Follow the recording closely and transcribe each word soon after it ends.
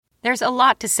There's a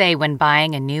lot to say when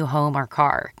buying a new home or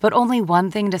car, but only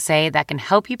one thing to say that can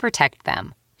help you protect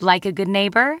them. Like a good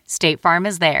neighbor, State Farm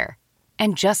is there.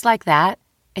 And just like that,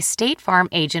 a State Farm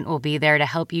agent will be there to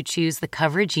help you choose the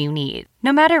coverage you need,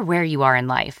 no matter where you are in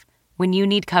life. When you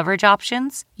need coverage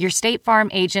options, your State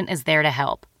Farm agent is there to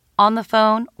help, on the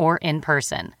phone or in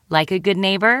person. Like a good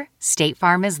neighbor, State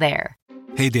Farm is there.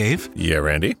 Hey, Dave. Yeah,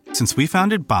 Randy. Since we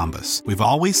founded Bombas, we've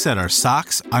always said our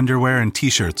socks, underwear, and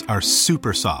T-shirts are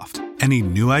super soft. Any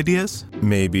new ideas?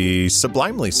 Maybe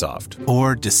sublimely soft.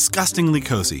 Or disgustingly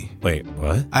cozy. Wait,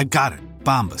 what? I got it.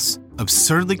 Bombas.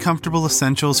 Absurdly comfortable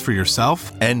essentials for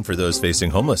yourself and for those facing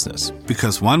homelessness.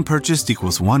 Because one purchased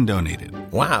equals one donated.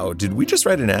 Wow, did we just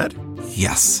write an ad?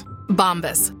 Yes.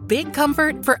 Bombas. Big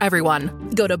comfort for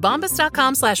everyone. Go to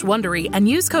bombas.com/Wondery and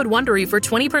use code Wondery for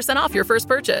 20% off your first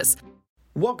purchase.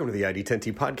 Welcome to the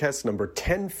ID10T podcast number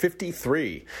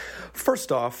 1053.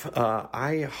 First off,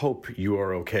 I hope you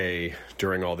are okay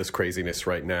during all this craziness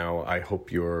right now. I hope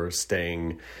you're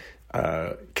staying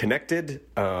connected.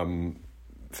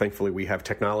 Thankfully, we have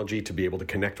technology to be able to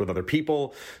connect with other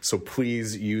people, so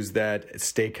please use that,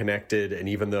 stay connected, and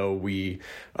even though we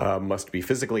must be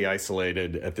physically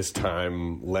isolated at this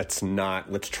time, let's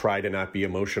try to not be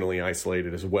emotionally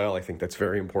isolated as well. I think that's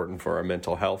very important for our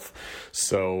mental health.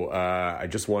 So I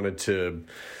just wanted to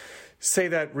say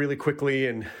that really quickly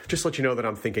and just let you know that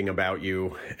I'm thinking about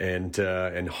you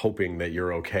and hoping that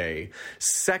you're okay.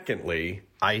 Secondly,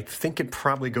 I think it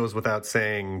probably goes without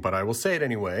saying, but I will say it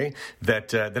anyway,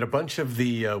 that a bunch of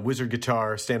the Wizard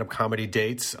Guitar stand-up comedy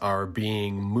dates are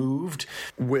being moved,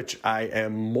 which I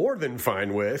am more than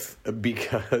fine with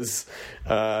because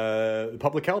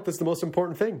public health is the most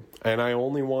important thing. And I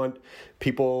only want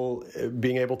people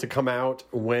being able to come out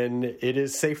when it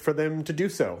is safe for them to do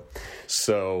so.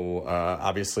 So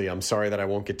obviously, I'm sorry that I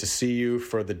won't get to see you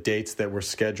for the dates that were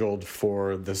scheduled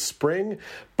for the spring,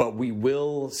 but we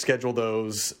will schedule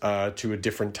those to a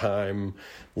different time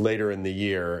later in the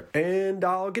year, and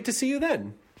I'll get to see you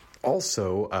then.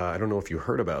 Also, I don't know if you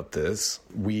heard about this.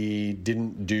 We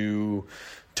didn't do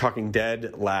Talking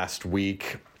Dead last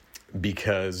week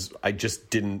because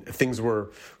things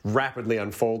were rapidly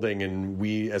unfolding, and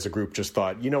we as a group just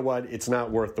thought, you know what, it's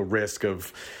not worth the risk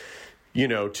of, we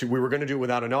were going to do it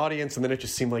without an audience, and then it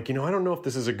just seemed like, I don't know if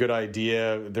this is a good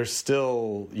idea. There's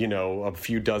still, a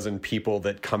few dozen people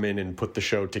that come in and put the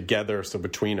show together. So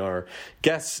between our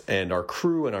guests and our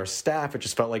crew and our staff, it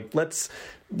just felt like let's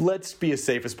be as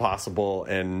safe as possible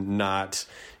and not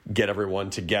get everyone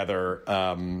together.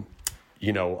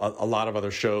 A lot of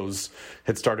other shows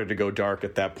had started to go dark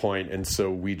at that point, and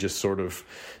so we just sort of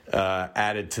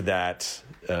added to that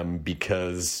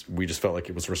because we just felt like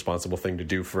it was a responsible thing to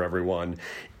do for everyone.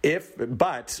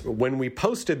 But when we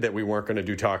posted that we weren't going to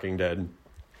do Talking Dead,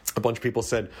 a bunch of people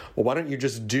said, well, why don't you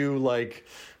just do like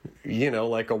a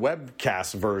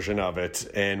webcast version of it?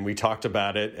 And we talked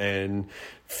about it and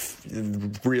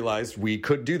realized we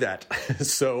could do that.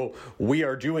 So we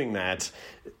are doing that.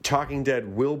 Talking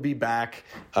Dead will be back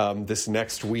this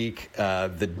next week.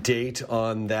 The date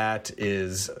on that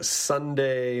is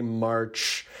Sunday,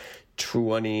 March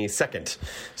 22nd.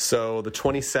 So the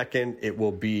 22nd, it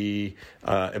will be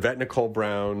Yvette Nicole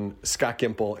Brown, Scott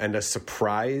Gimple, and a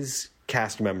surprise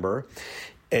cast member,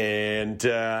 and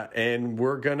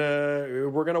we're gonna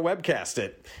webcast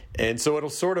it, and so it'll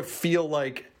sort of feel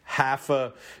like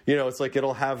it's like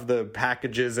it'll have the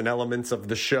packages and elements of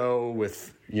the show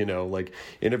with like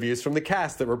interviews from the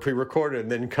cast that were pre-recorded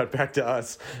and then cut back to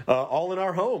us all in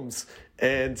our homes.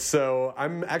 And so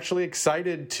I'm actually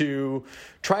excited to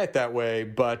try it that way,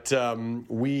 but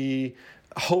we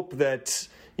hope that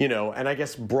and I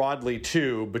guess broadly,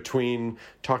 too, between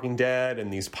Talking Dead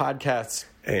and these podcasts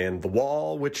and The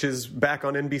Wall, which is back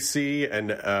on NBC,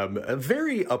 and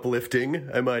very uplifting,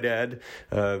 I might add.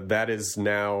 That is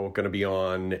now going to be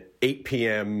on 8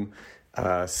 p.m.,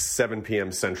 7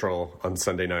 p.m. Central on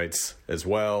Sunday nights as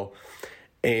well.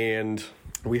 And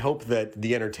we hope that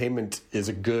the entertainment is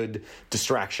a good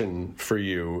distraction for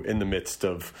you in the midst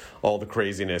of all the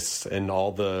craziness and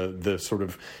all the sort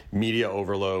of media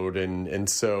overload. And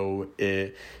so,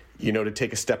 to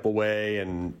take a step away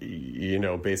and,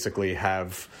 basically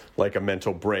have like a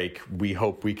mental break, we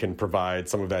hope we can provide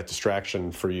some of that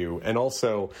distraction for you. And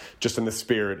also, just in the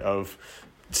spirit of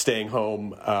staying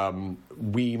home,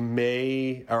 we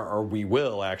may, or we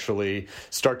will actually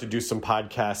start to do some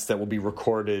podcasts that will be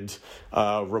recorded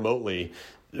remotely.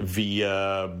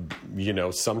 via,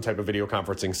 some type of video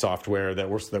conferencing software that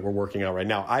we're working out right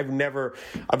now. I've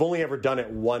only ever done it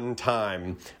one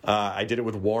time. I did it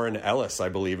with Warren Ellis, I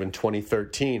believe, in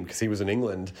 2013 because he was in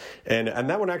England, and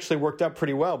that one actually worked out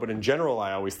pretty well. But in general,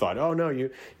 I always thought, oh no,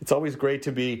 it's always great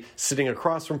to be sitting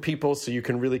across from people so you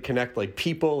can really connect like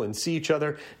people and see each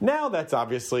other. Now that's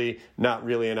obviously not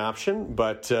really an option,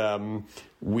 but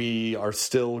we are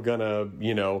still gonna,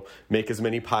 make as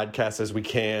many podcasts as we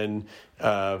can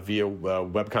via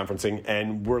web conferencing,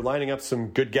 and we're lining up some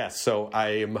good guests. So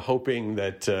I am hoping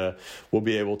that we'll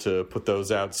be able to put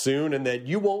those out soon, and that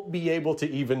you won't be able to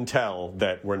even tell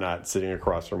that we're not sitting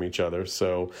across from each other.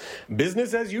 So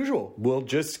business as usual. We'll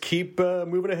just keep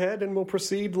moving ahead, and we'll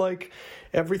proceed like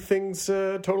everything's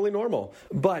totally normal.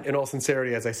 But in all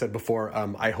sincerity, as I said before,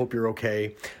 I hope you're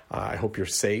okay. I hope you're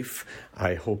safe.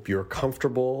 I hope you're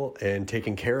comfortable and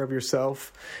taking care of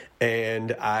yourself.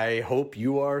 And I hope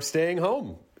you are staying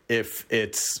home if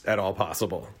it's at all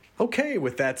possible. Okay,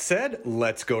 with that said,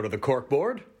 let's go to the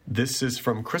corkboard. This is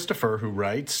from Christopher, who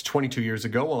writes, 22 years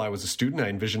ago, while I was a student, I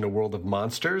envisioned a world of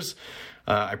monsters.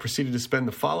 I proceeded to spend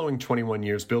the following 21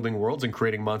 years building worlds and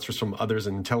creating monsters from others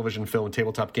in the television, film, and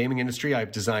tabletop gaming industry.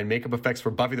 I've designed makeup effects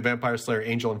for Buffy the Vampire Slayer,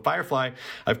 Angel, and Firefly.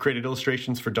 I've created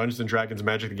illustrations for Dungeons & Dragons,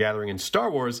 Magic the Gathering, and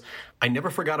Star Wars. I never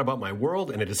forgot about my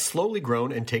world, and it has slowly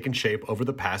grown and taken shape over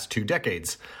the past 2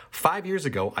 decades. 5 years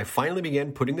ago, I finally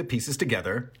began putting the pieces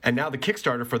together, and now the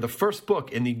Kickstarter for the first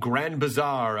book in the Grand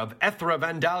Bazaar of Ethra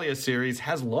Vandalia series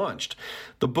has launched.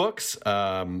 The books,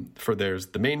 there's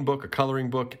the main book, a coloring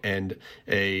book, and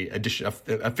a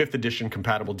 5th edition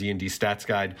compatible D&D stats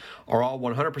guide are all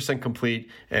 100%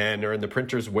 complete and are in the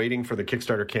printers waiting for the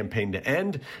Kickstarter campaign to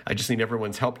end. I just need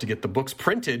everyone's help to get the books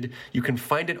printed. You can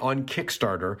find it on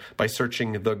Kickstarter by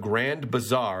searching The Grand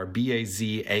Bazaar,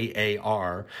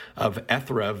 Bazaar, of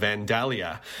Ethra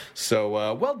Vandalia.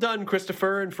 So well done,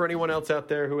 Christopher, and for anyone else out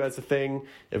there who has a thing,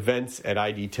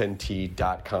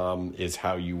 events@id10t.com is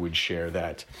how you would share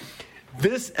that.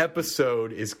 This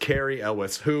episode is Cary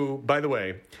Elwes, who, by the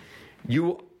way,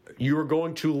 you are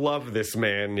going to love this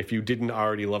man if you didn't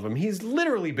already love him. He's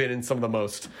literally been in some of the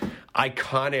most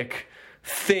iconic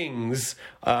things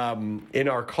in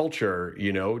our culture,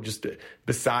 just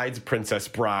besides Princess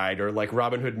Bride or like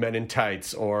Robin Hood Men in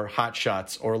Tights or Hot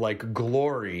Shots or like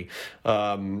Glory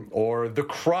or The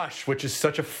Crush, which is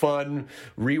such a fun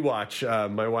rewatch.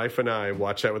 My wife and I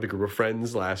watched that with a group of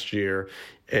friends last year.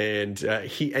 And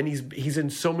he's in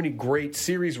so many great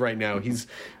series right now. He's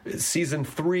season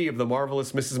 3 of The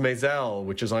Marvelous Mrs. Maisel,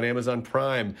 which is on Amazon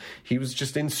Prime. He was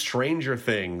just in Stranger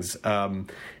Things.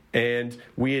 And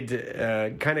we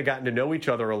had kind of gotten to know each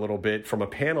other a little bit from a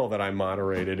panel that I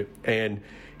moderated. And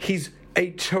he's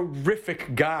a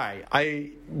terrific guy.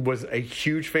 I was a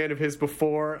huge fan of his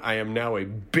before. I am now a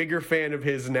bigger fan of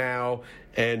his now.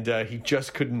 And he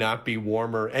just could not be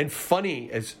warmer and funny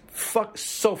as fuck.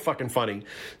 So fucking funny.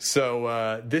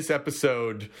 So this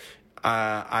episode,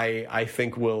 I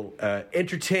think will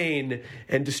entertain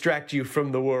and distract you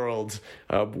from the world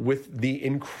with the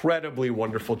incredibly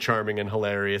wonderful, charming, and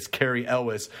hilarious Cary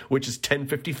Elwes, which is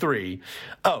 1053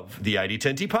 of the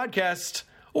ID10T podcast,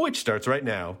 which starts right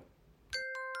now.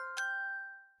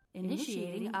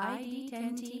 Initiating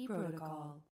ID10T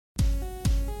protocol.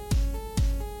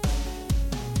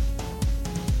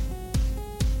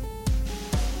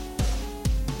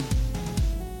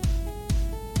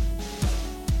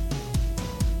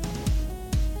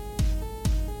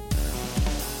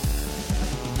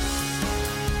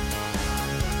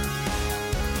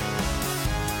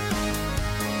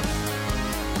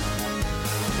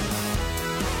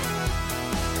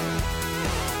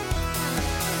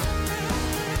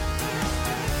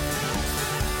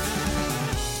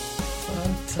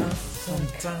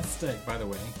 Fantastic, by the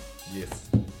way. Yes.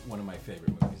 One of my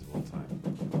favorite movies of all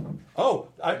time. Oh,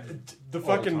 time.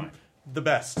 The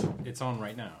best. It's on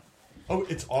right now. Oh,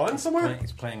 it's on somewhere?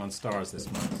 It's playing on Stars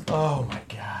this month. Oh my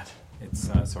god. It's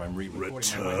so I'm re-recording.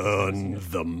 Return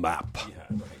the map. Yeah,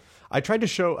 right. I tried to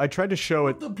show it.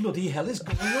 What the bloody hell is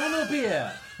going on up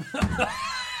here?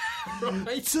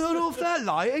 Right. Turn off that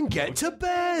light and get to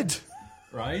bed.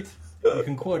 Right? You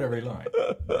can quote every line.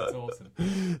 That's awesome.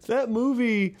 That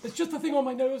movie. It's just the thing on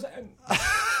my nose and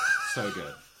so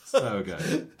good. So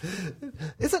good.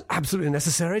 Is it absolutely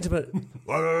necessary to put...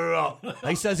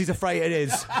 He says he's afraid it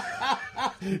is.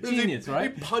 Genius,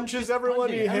 right? He punches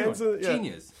everyone. He hands it. Yeah.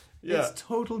 Genius. Yeah. It's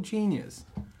total genius.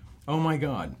 Oh my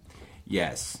god.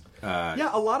 Yes. Yeah,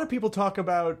 a lot of people talk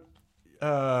about,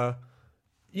 obviously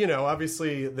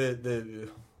the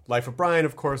Life of Brian,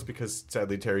 of course, because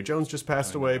sadly Terry Jones just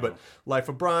passed away, but Life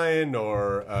of Brian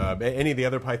or any of the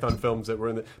other Python films that were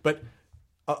in the... But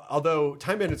Although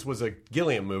Time Bandits was a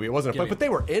Gilliam movie, it wasn't a but they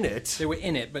were in it. They were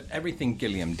in it, but everything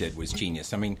Gilliam did was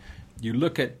genius. I mean, you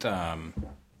look at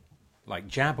like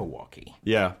Jabberwocky,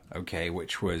 okay,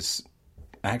 which was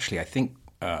actually I think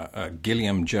a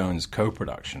Gilliam Jones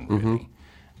co-production, really,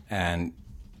 and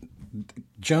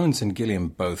Jones and Gilliam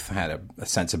both had a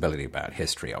sensibility about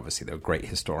history. Obviously, they were great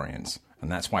historians, and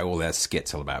that's why all their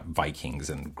skits are about Vikings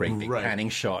and great big panning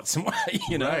shots,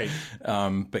 you know. Right.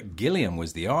 But Gilliam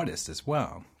was the artist as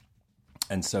well,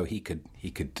 and so he could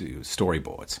do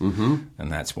storyboards,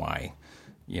 and that's why,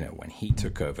 you know, when he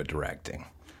took over directing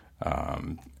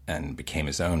and became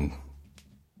his own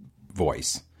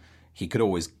voice, he could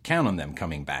always count on them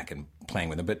coming back and playing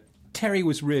with him. But Terry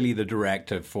was really the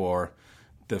director for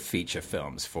the feature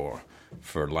films, for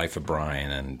Life of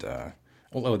Brian, and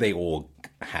although they all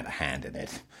had a hand in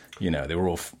it, you know, they were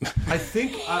all. I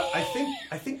think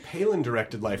Palin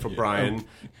directed Life of Brian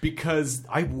because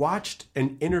I watched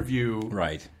an interview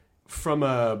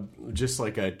from just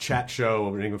like a chat show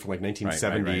from like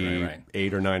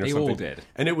 1978 or 9 or they something. All did.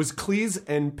 And it was Cleese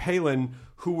and Palin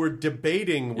who were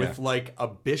debating with like a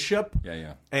bishop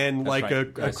and like a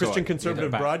Christian conservative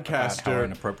broadcaster about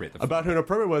how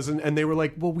inappropriate it was, and they were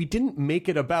like, well, we didn't make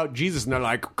it about Jesus, and they're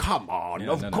like, come on,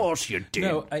 of course you did.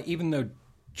 No, even though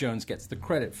Jones gets the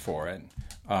credit for it,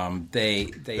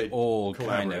 they all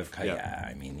kind of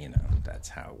I mean, you know, that's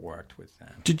how it worked with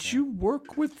them. Did you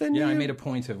work with any? Yeah, I made a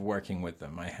point of working with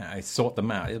them. I sought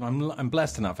them out. I'm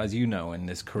blessed enough, as you know, in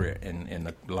this career, in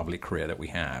the lovely career that we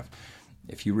have.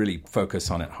 If you really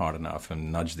focus on it hard enough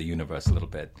and nudge the universe a little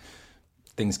bit,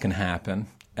 things can happen.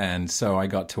 And so I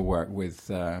got to work with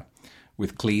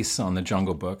Cleese on The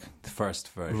Jungle Book, the first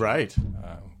version, right?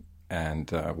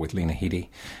 And with Lena Headey,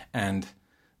 and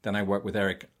then I worked with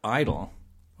Eric Idle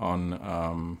on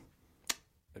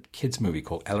a kids movie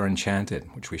called Ella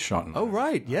Enchanted, which we shot in. Oh,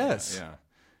 right, yes,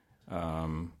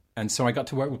 and so I got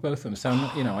to work with both of them.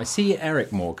 So you know, I see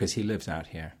Eric more because he lives out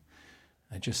here.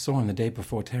 I just saw him the day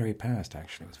before Terry passed,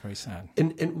 actually. It was very sad.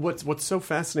 And what's so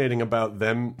fascinating about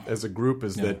them as a group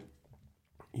is that,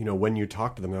 you know, when you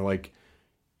talk to them, they're like,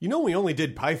 you know, we only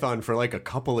did Python for like a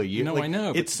couple of years. No, like, I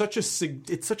know. It's such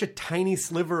a tiny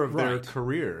sliver of their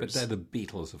careers. But they're the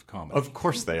Beatles of comedy. Of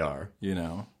course they are. You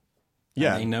know?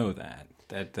 Yeah. And they know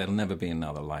that. There'll never be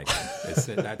another like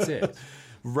it. That's it.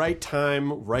 Right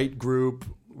time, right group,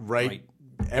 right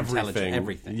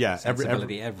everything. Yeah,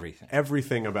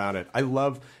 everything about it. I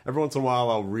love, every once in a while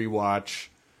I'll rewatch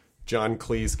John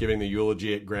Cleese giving the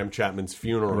eulogy at Graham Chapman's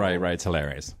funeral. Right, it's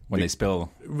hilarious when they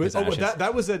spill his ashes.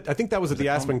 That was I think that was at the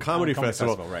Aspen Comedy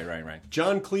Festival. Right.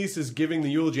 John Cleese is giving the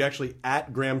eulogy actually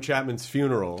at Graham Chapman's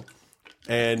funeral.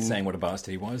 And saying what a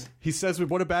bastard he was. He says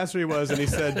what a bastard he was, and he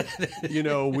said, you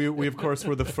know, we of course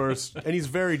were the first, and he's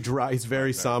very dry, he's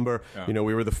very somber. Yeah. You know,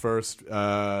 we were the first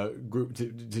group to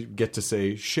get to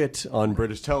say shit on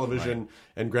British television,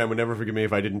 and Graham would never forgive me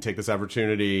if I didn't take this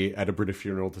opportunity at a British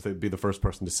funeral to be the first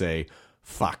person to say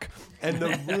fuck. And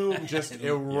the room just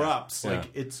erupts.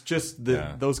 Like, it's just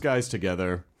those guys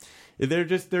together. They're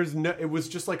just it was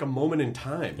just like a moment in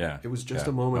time. Yeah, it was just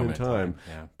a moment in time.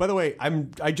 Yeah. By the way,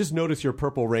 I just noticed your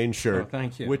Purple Rain shirt. Oh,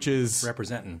 thank you. Which is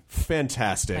representing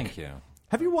fantastic. Thank you.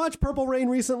 Have you watched Purple Rain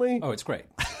recently? Oh, it's great.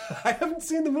 I haven't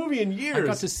seen the movie in years. I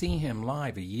got to see him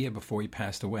live a year before he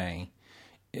passed away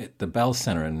at the Bell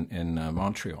Center in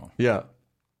Montreal. Yeah,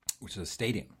 which is a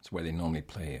stadium. It's where they normally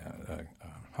play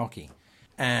hockey,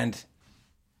 and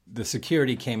the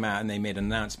security came out and they made an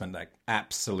announcement like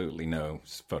absolutely no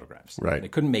photographs. Right. They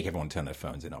couldn't make everyone turn their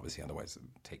phones in, obviously, otherwise it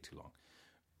would take too long.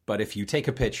 But if you take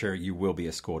a picture, you will be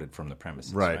escorted from the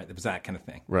premises. Right. It was that kind of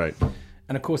thing. Right.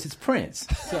 And of course, it's Prince.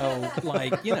 So,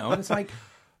 like, you know, it's like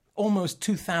almost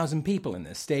 2,000 people in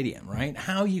this stadium, right?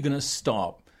 How are you going to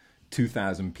stop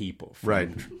 2,000 people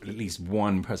from at least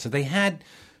one person? They had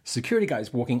security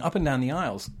guys walking up and down the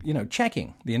aisles, you know,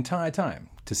 checking the entire time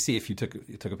to see if you took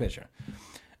a picture.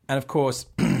 And of course,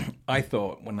 I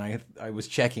thought when I was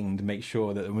checking to make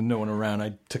sure that there was no one around,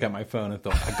 I took out my phone and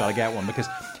thought, I got to get one, because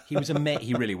he was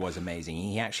he really was amazing.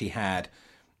 He actually had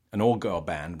an all-girl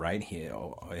band right here.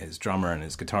 His drummer and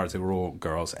his guitarist, they were all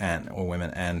girls and all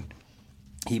women. And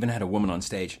he even had a woman on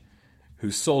stage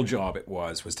whose sole job it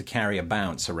was to carry a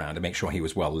bounce around to make sure he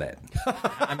was well lit.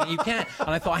 I mean, you can't.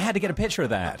 And I thought, I had to get a picture of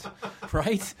that,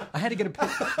 right? I had to get a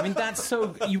picture. I mean, that's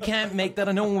so, you can't make that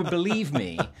and no one would believe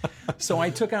me. So I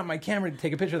took out my camera to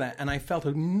take a picture of that, and I felt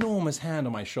an enormous hand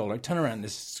on my shoulder. I turned around,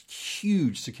 this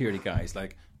huge security guy is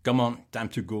like, come on, time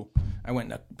to go. I went,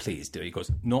 no, please do. He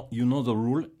goes, no, you know the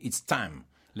rule. It's time.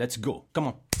 Let's go. Come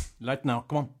on. Right now.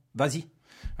 Come on. Vas-y.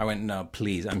 I went, no,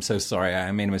 please. I'm so sorry.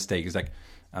 I made a mistake. He's like,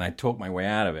 And I talked my way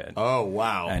out of it. Oh,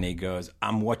 wow. And he goes,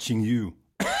 I'm watching you.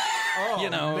 Oh, you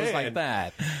know, man. It's like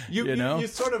that. You know? You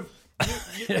sort of...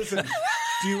 listen,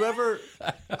 do you ever...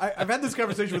 I've had this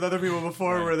conversation with other people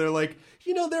before where they're like,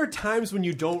 you know, there are times when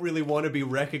you don't really want to be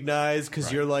recognized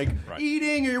because you're like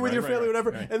eating or you're with your family or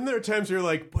whatever. And there are times where you're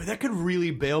like, boy, that could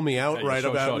really bail me out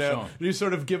about now. Sure. You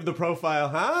sort of give the profile,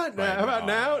 huh? How about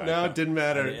now? No, it didn't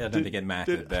matter. I don't think it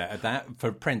mattered. At that,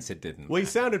 for Prince, it didn't. Well, he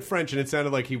sounded French and it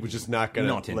sounded like he was just not going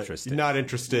to... Not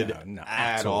interested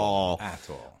at all. At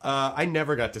all. I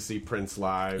never got to see Prince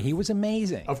live. He was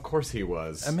amazing. Of course he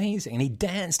was. Amazing. And he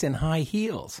danced in high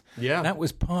heels. Yeah. That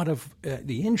was part of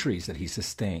the injuries that he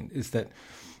sustained, is that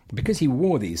because he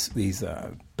wore these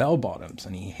bell bottoms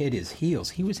and he hid his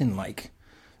heels, he was in like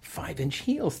 5-inch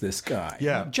heels, this guy.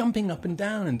 Yeah. Jumping up and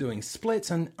down and doing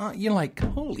splits. And you're like,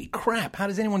 holy crap, how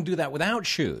does anyone do that without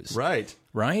shoes? Right.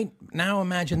 Right? Now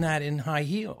imagine that in high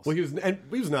heels. Well, he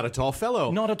was not a tall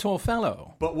fellow. Not a tall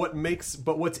fellow. But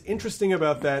what's interesting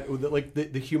about that, like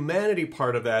the humanity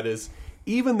part of that is,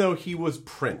 even though he was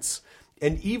Prince,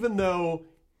 and even though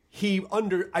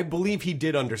I believe he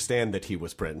did understand that he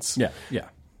was Prince. Yeah, yeah.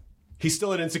 He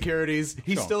still had insecurities.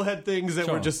 He still had things that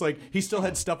were just like, he still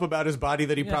had stuff about his body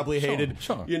that he probably hated.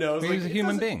 Sure. You know, he was a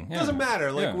human being. It doesn't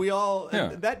matter. Like we all,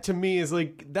 that to me is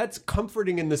like, that's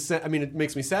comforting in the sense, I mean, it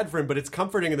makes me sad for him, but it's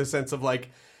comforting in the sense of like,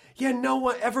 yeah, no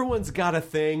one, everyone's got a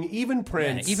thing. Even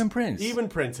Prince. Yeah, even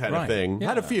Prince had a thing. Yeah.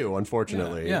 Had a few,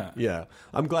 unfortunately. Yeah.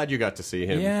 I'm glad you got to see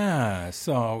him. Yeah,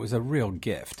 so it was a real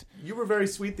gift. You were very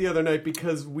sweet the other night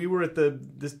because we were at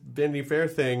this Vanity Fair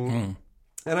thing,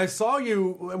 and I saw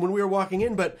you when we were walking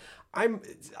in, but I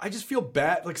just feel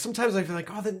bad. Like sometimes I feel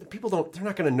like, oh, they're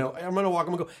not going to know. I'm going to walk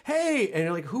them and go, hey, and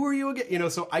you're like, who are you again? You know,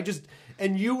 so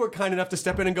and you were kind enough to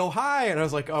step in and go, hi, and I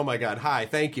was like, oh my God, hi,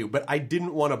 thank you. But I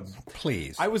didnn't want to.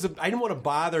 Please. I didn't want to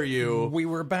bother you. We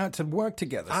were about to work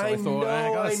together, so I thought,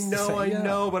 I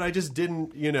know, but I just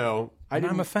didn't, you know.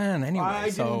 I'm a fan anyway.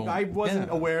 I wasn't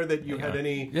aware that you had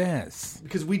any. Yes.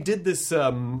 Because we did this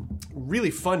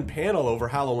really fun panel over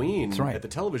Halloween at the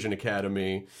Television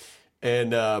Academy,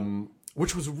 and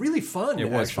which was really fun. It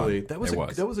was actually. Fun.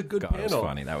 That was a good panel. It was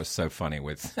funny. That was so funny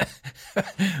with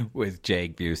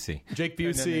Jake Busey. Jake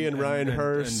Busey and Ryan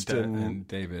Hurst and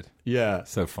David. Yeah,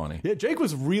 so funny. Yeah, Jake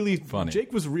was really funny.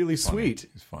 Jake was really sweet. He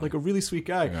was funny. Like a really sweet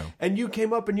guy. Yeah. And you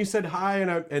came up and you said hi,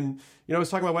 and you know, I was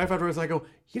talking to my wife afterwards. I go,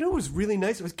 you know, it was really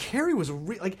nice. It was Cary was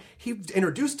like, he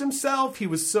introduced himself. He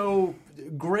was so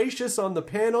gracious on the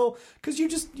panel because you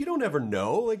don't ever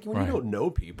know, like when you don't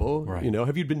know people. Right. You know,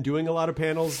 have you been doing a lot of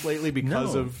panels lately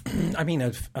because of? I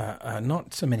mean,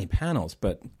 not so many panels,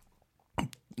 but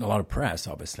a lot of press,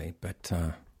 obviously. But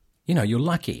you know, you're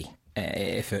lucky.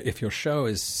 If your show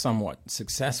is somewhat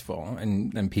successful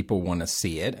and people want to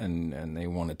see it and they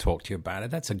want to talk to you about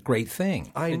it, that's a great thing.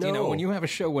 I know. You know, when you have a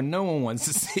show where no one wants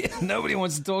to see it, nobody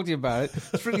wants to talk to you about it,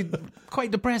 it's really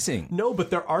quite depressing. No,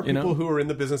 but there are people who are in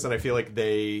the business, and I feel like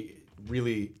they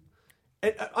really...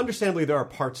 And understandably, there are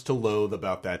parts to loathe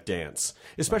about that dance,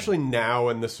 especially now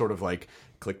in this sort of like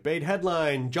clickbait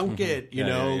headline, junket, you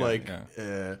know,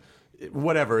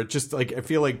 whatever. It's just like, I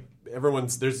feel like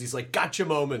there's these like gotcha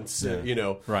moments, you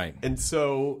know. Right. And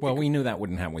so... Well, we knew that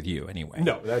wouldn't happen with you anyway.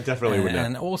 No, that definitely would not.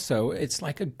 And also, it's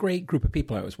like a great group of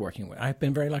people I was working with. I've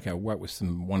been very lucky. I worked with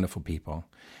some wonderful people.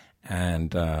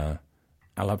 And I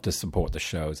love to support the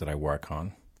shows that I work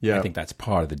on. Yeah. I think that's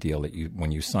part of the deal that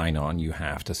when you sign on, you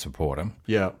have to support them.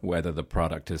 Yeah. Whether the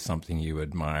product is something you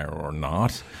admire or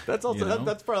not. That's also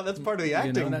that's part of the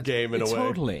acting game in a way.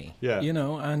 Totally. Yeah. You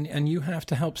know, and you have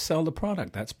to help sell the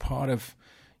product. That's part of,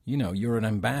 you know, you're an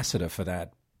ambassador for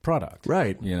that product.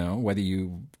 Right. You know, whether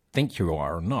you think you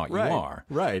are or not, you are.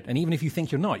 Right. And even if you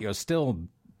think you're not, you're still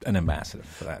an ambassador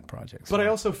for that project. So. But I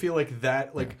also feel like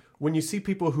that, like when you see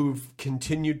people who've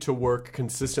continued to work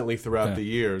consistently throughout the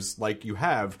years, like you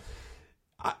have,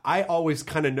 I always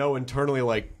kind of know internally,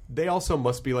 like they also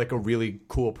must be like a really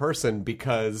cool person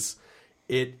because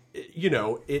you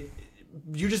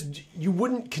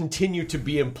wouldn't continue to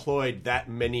be employed that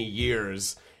many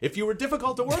years. If you were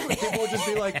difficult to work with, people would just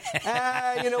be like,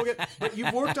 you know. But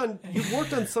you've worked on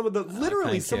some of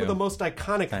the some of the most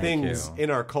iconic things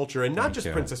in our culture, and not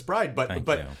just Princess Bride,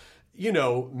 but you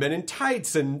know, Men in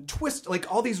Tights and Twist,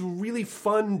 like all these really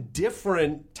fun,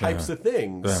 different types of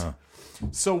things.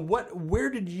 So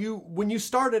when you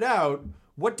started out,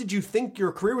 what did you think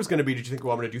your career was going to be? Did you think,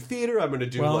 well, I'm going to do theater? I'm going to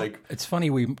do It's funny,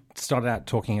 we started out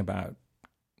talking about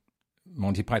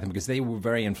Monty Python, because they were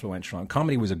very influential.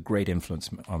 Comedy was a great influence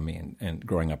on me in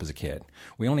growing up as a kid.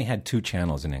 We only had 2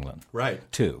 channels in England. Right.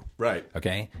 2. Right.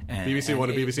 Okay? BBC 1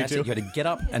 and BBC 2? You had to get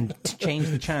up and change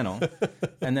the channel.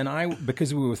 And then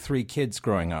because we were 3 kids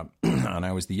growing up, and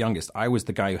I was the youngest, I was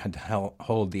the guy who had to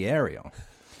hold the aerial.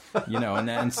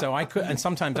 And so I could, and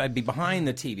sometimes I'd be behind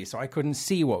the TV, so I couldn't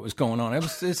see what was going on.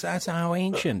 That's how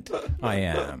ancient I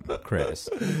am, Chris.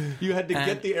 You had to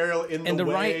get the aerial in the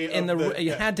way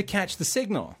you had to catch the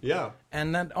signal. Yeah,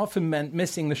 and that often meant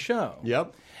missing the show.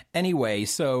 Yep. Anyway,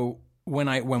 so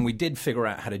when we did figure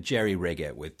out how to jerry rig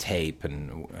it with tape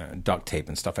and duct tape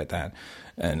and stuff like that,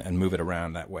 and move it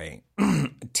around that way,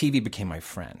 TV became my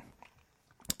friend.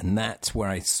 And that's where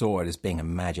I saw it as being a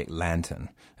magic lantern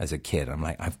as a kid. I'm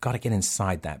like, I've got to get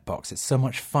inside that box. It's so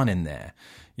much fun in there.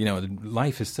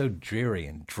 Life is so dreary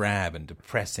and drab and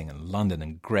depressing, and London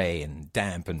and grey and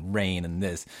damp and rain and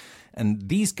this. And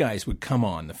these guys would come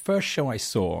on. The first show I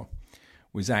saw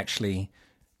was actually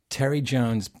Terry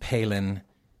Jones, Palin,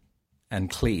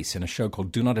 and Cleese in a show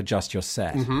called Do Not Adjust Your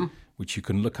Set, which you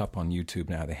can look up on YouTube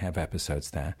now. They have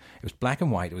episodes there. It was black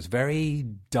and white. It was very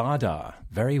Dada,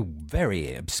 very,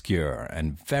 very obscure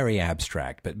and very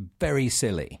abstract, but very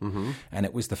silly. And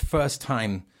it was the first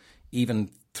time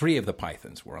even 3 of the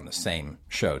Pythons were on the same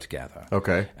show together.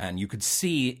 Okay. And you could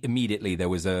see immediately there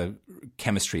was a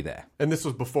chemistry there. And this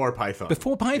was before Python.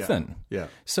 Before Python. Yeah.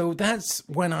 So that's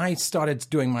when I started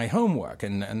doing my homework.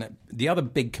 And the other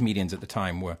big comedians at the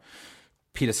time were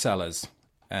Peter Sellers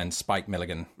and Spike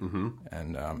Milligan,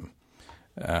 and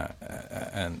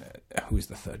who's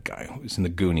the third guy? Who's in the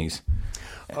Goonies?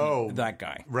 That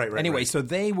guy. Right. Anyway, so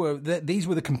they were these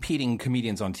were the competing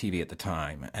comedians on TV at the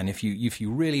time, and if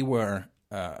you really were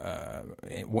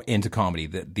into comedy,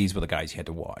 these were the guys you had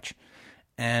to watch.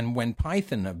 And when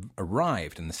Python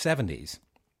arrived in the 70s,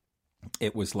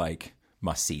 it was like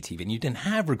must-see TV, and you didn't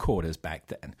have recorders back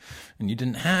then, and you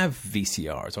didn't have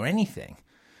VCRs or anything.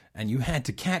 And you had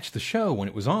to catch the show when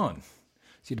it was on.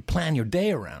 So you had to plan your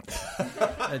day around it.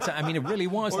 It really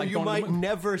was or you might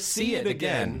never see it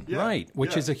again. Yeah. Right,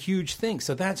 which is a huge thing.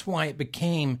 So that's why it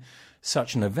became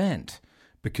such an event,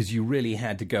 because you really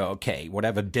had to go, okay,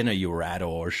 whatever dinner you were at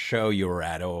or show you were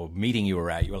at or meeting you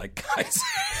were at, you were like, guys,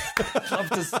 I'd love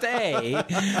to stay,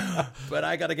 but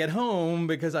I got to get home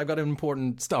because I've got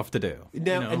important stuff to do.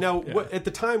 At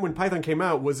the time when Python came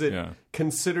out, was it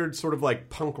considered sort of like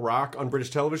punk rock on British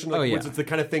television? Was it the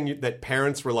kind of thing that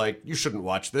parents were like, you shouldn't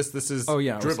watch this, this is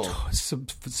drivel? It was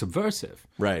subversive.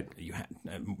 Right. You had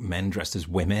men dressed as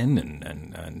women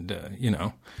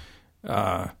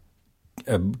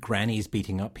and grannies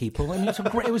beating up people.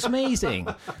 It was amazing.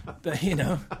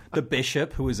 The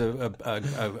bishop, who was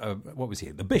what was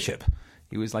he? The bishop.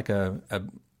 He was like a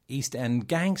East End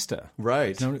gangster.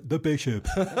 Right. The bishop.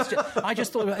 I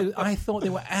thought they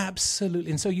were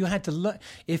absolutely. And so you had to learn.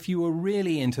 If you were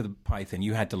really into the Python,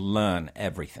 you had to learn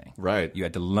everything. Right. You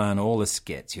had to learn all the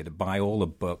skits. You had to buy all the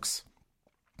books,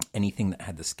 anything that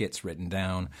had the skits written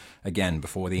down. Again,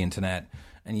 before the internet.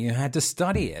 And you had to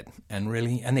study it, and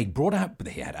they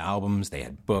had albums, they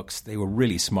had books, they were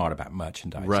really smart about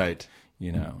merchandising. Right.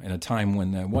 In a time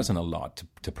when there wasn't a lot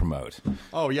to promote.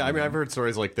 Oh, yeah. I've heard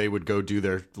stories like they would go do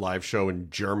their live show in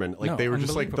German. They were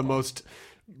just like the most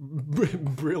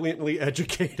brilliantly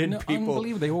educated people.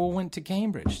 Unbelievable. They all went to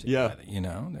Cambridge together,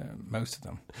 most of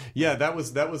them. Yeah, that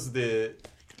was the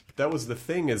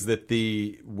thing, is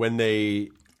that when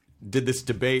they did this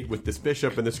debate with this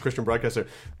bishop and this Christian broadcaster,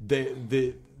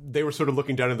 they were sort of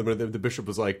looking down at them, and the bishop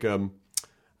was like,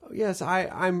 yes,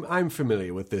 I'm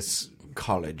familiar with this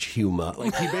college humor.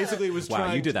 Like, he basically was trying...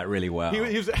 Wow, you did that really well. He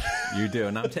was you do,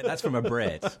 and that's from a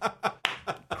Brit,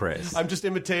 Chris. I'm just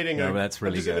imitating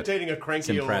imitating a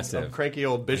cranky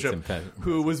old bishop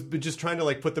who was just trying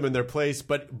to put them in their place,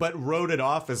 but wrote it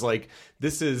off as like,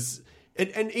 this is...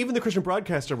 And even the Christian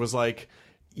broadcaster was like...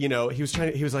 he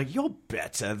was like, you're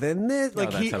better than this.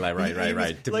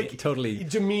 Right. Totally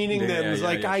demeaning them.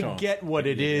 I sure. get what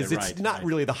it is. It's not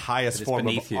really the highest form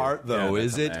of art, though,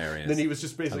 is it? Hilarious. And then he was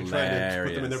just basically trying to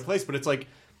put them in their place. But it's like,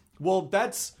 well,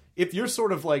 that's... If you're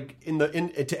sort of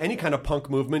into any kind of punk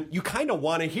movement, you kind of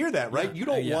want to hear that, right? You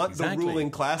don't want the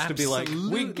ruling class to be like,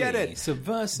 we get it.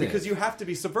 Subversive. Because you have to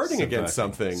be subverting against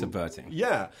something. Subverting.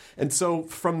 Yeah. And so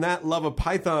from that love of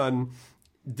Python...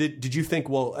 Did you think,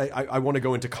 well, I want to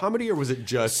go into comedy, or was it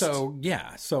just...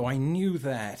 So I knew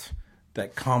that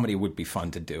comedy would be fun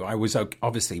to do. I was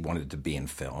obviously wanted to be in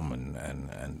film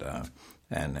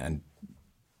and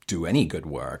do any good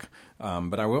work,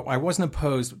 but I wasn't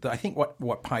opposed. I think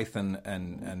what Python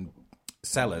and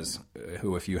Sellers,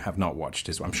 who, if you have not watched,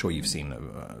 I'm sure you've seen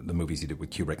the movies he did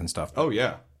with Kubrick and stuff. Oh,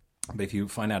 yeah. But if you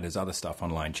find out his other stuff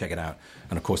online, check it out.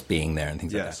 And of course, Being There and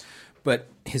things like that. But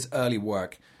his early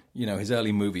work, his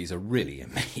early movies are really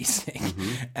amazing.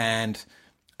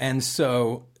 And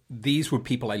so these were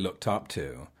people I looked up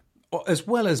to, as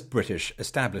well as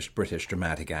established British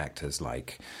dramatic actors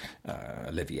like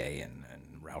Olivier and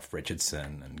Ralph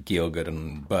Richardson and Gielgud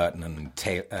and Burton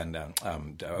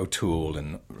and O'Toole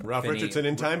and Ralph Finney, Richardson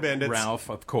in Time Bandits. Ralph,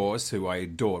 of course, who I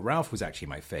adore. Ralph was actually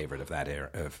my favorite of that era,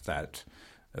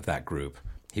 of that group.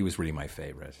 He was really my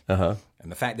favorite. And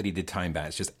the fact that he did Time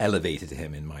Bandits just elevated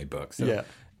him in my book. So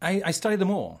I studied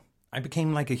them all. I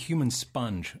became like a human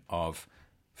sponge of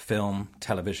film,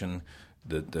 television,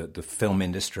 the film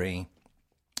industry,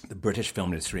 the British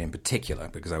film industry in particular,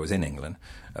 because I was in England,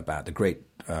 about the great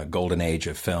golden age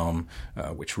of film,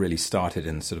 which really started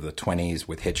in sort of the 20s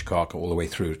with Hitchcock all the way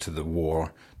through to the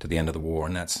war, to the end of the war.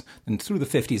 And through the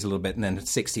 50s a little bit, and then the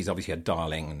 60s obviously had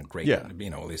Darling and great,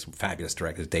 all these fabulous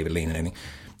directors, David Lean and everything,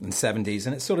 and 70s.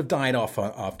 And it sort of died off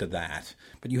after that.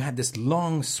 But you had this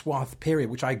long swath period,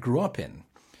 which I grew up in,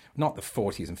 not the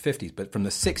 40s and 50s, but from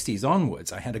the 60s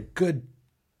onwards, I had a good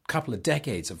couple of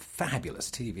decades of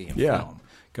fabulous TV and film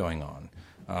going on.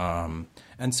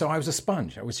 And so I was a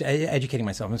sponge. I was educating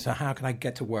myself. And so how can I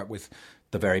get to work with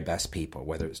the very best people,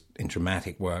 whether it's in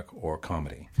dramatic work or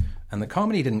comedy? And the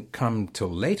comedy didn't come till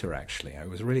later, actually. I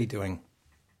was really doing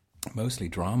mostly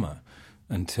drama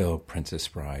until Princess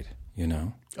Bride,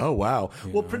 Oh, wow.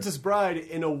 Well, Princess Bride,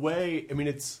 in a way, I mean,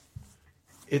 it's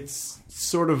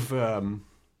sort of...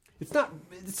 it's not.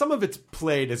 Some of it's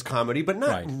played as comedy, but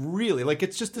not really. Like,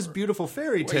 it's just this beautiful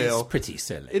fairy tale. It's pretty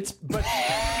silly. But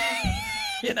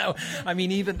I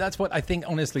mean, even that's what I think.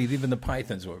 Honestly, even the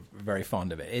Pythons were very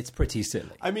fond of it. It's pretty silly.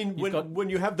 I mean, when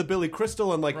you have the Billy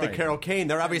Crystal and the Carol Kane,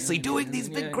 they're obviously doing these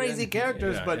big crazy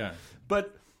characters,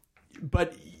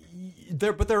 but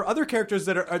there are other characters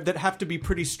that have to be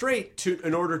pretty straight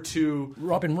in order to.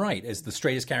 Robin Wright is the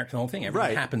straightest character in the whole thing.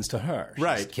 Everything happens to her. She's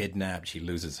Right. kidnapped. She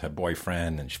loses her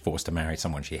boyfriend, and she's forced to marry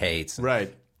someone she hates.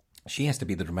 Right. She has to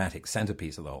be the dramatic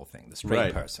centerpiece of the whole thing, the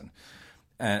straight person.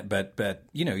 But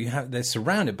they're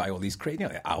surrounded by all these crazy,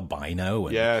 Albino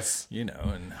and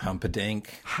and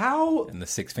Humperdinck, and the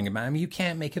Six Fingered Man. I mean, you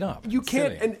can't make it up. You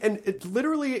can't, and it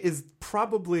literally is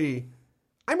probably.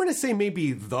 I'm going to say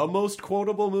maybe the most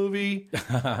quotable movie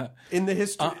in the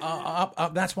history.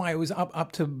 That's why it was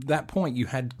up to that point. You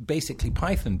had basically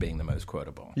Python being the most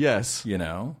quotable. Yes.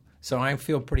 So I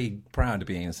feel pretty proud to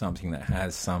be in something that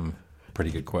has some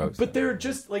pretty good quotes. But they're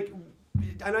just like...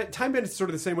 Time Bandits is sort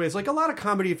of the same way. It's like a lot of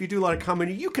comedy. If you do a lot of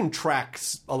comedy, you can track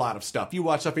a lot of stuff. You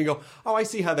watch stuff and you go, oh, I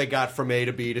see how they got from A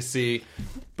to B to C.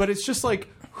 But it's just like,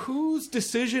 whose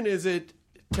decision is it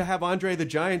to have Andre the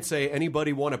Giant say,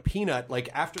 anybody want a peanut, like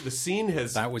after the scene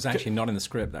has... That was actually not in the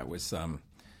script. That was...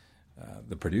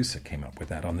 the producer came up with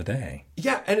that on the day.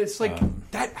 Yeah, and it's like,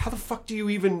 that. How the fuck do you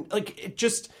even... Like, it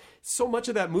just... So much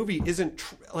of that movie isn't...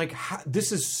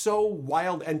 this is so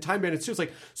wild, and Time Bandits too, it's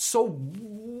like so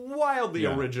wildly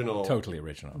original. Totally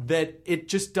original. That it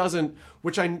just doesn't...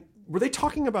 Were they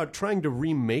talking about trying to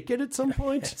remake it at some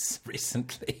point? Yes,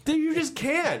 recently. You just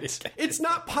can't. It's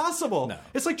not possible. No.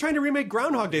 It's like trying to remake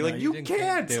Groundhog Day. Like, you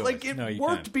can't. Like, it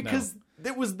worked because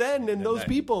it was then and those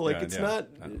people. Like, it's not.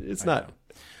 It's not.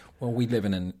 Well, we live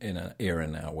in an era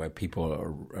now where people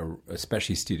are,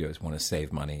 especially studios, want to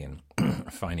save money and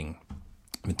finding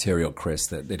material, Chris,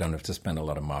 that they don't have to spend a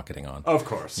lot of marketing on. Of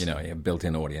course. You have a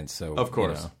built-in audience. So, of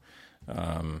course.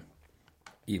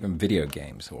 Even video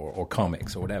games or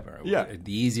comics or whatever. Yeah.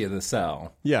 The easier the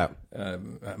sell. Yeah.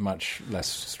 Much less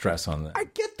stress on that. I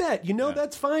get that.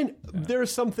 That's fine. Yeah. There are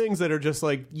some things that are just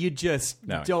like, you just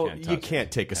don't, you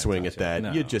can't take a swing at that.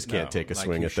 No, you just can't take a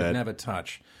swing at that. You should never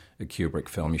touch a Kubrick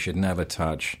film. You should never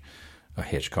touch a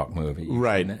Hitchcock movie.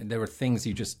 Right. There are things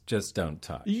you just don't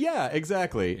touch. Yeah,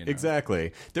 exactly.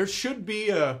 Exactly. There should be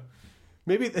a...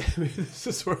 Maybe this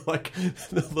is where, like,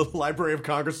 the Library of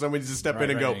Congress, someone needs to step in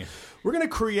and go, we're going to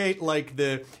create, like,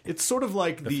 it's sort of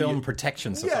like the Film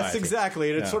Protection Society. Yes,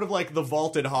 exactly. And it's sort of like the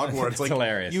vault at Hogwarts. Like,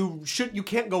 hilarious. You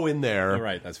can't go in there. You're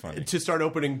right, that's funny. To start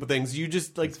opening things. You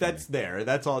just, like, that's there.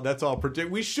 That's all.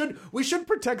 We should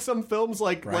protect some films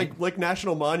like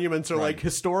national monuments or like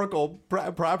historical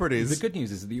properties. The good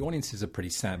news is that the audiences are pretty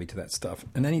savvy to that stuff.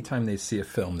 And anytime they see a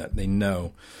film that they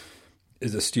know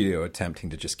is a studio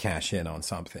attempting to just cash in on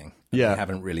something. Yeah. They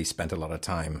haven't really spent a lot of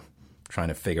time trying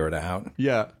to figure it out.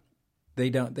 Yeah.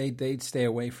 They'd stay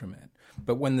away from it.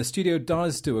 But when the studio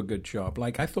does do a good job,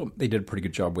 like I thought they did a pretty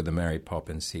good job with the Mary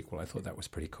Poppins sequel. I thought that was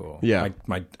pretty cool. Yeah.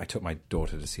 I took my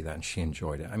daughter to see that and she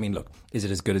enjoyed it. I mean, look, is it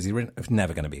as good as the original? It's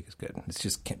never going to be as good. It's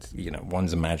just,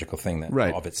 one's a magical thing that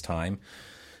of its time.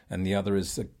 and the other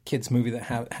is a kids movie that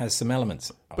has some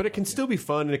elements. But it can still be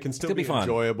fun, and it can still be fun.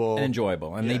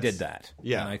 enjoyable. And they did that.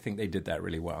 Yeah. And I think they did that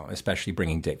really well, especially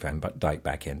bringing Dick Van Dyke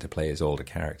back in to play his older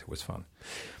character was fun.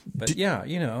 But I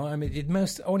mean,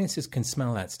 most audiences can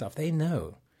smell that stuff. They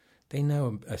know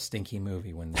a stinky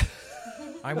movie when they...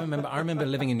 I remember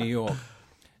living in New York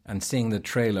and seeing the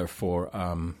trailer for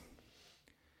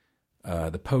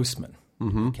The Postman,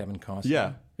 Kevin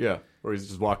Costner. Yeah. Or he's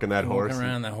just walking that horse. Walking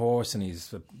around that horse, and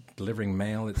he's delivering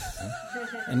mail.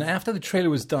 And after the trailer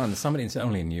was done, somebody, it's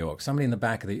only in New York, somebody in the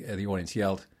back of the audience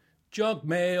yelled, "Junk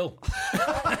mail!"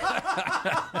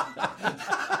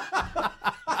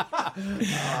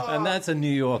 And that's a New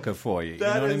Yorker for you. You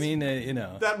know what I mean?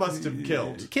 That must have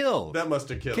killed. That must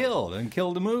have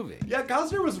killed the movie. Yeah,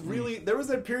 Costner was really... There was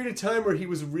that period of time where he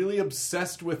was really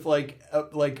obsessed with, like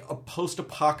a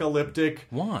post-apocalyptic...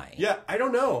 Why? Yeah, I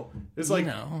don't know. It's like...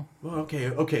 Well,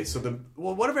 okay, so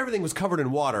what if everything was covered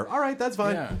in water? All right, that's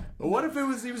fine. Yeah. What if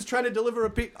he was trying to deliver a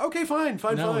piece? Okay, fine.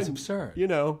 No, it's absurd.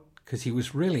 Because he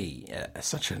was really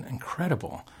such an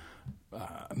incredible...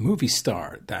 movie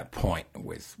star at that point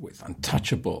with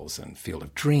Untouchables and Field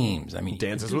of Dreams. I mean,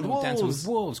 Dances with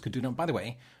Wolves could do no. By the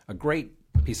way, a great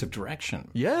piece of direction.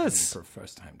 Yes, for a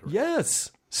first-time director.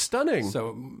 Yes, stunning.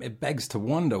 So it begs to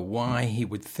wonder why he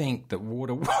would think that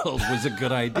Waterworld was a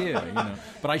good idea.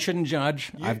 But I shouldn't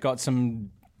judge. I've got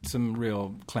some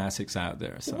real classics out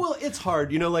there. So. Well, it's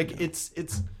hard. It's.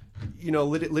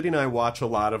 Liddy and I watch a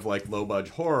lot of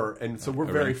low-budget horror, and so we're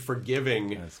very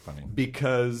forgiving. That's funny.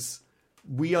 Because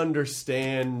we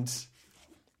understand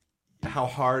how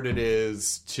hard it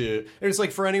is to... It's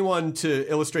like for anyone to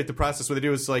illustrate the process, what they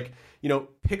do is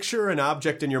picture an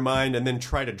object in your mind and then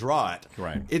try to draw it.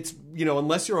 Right. It's,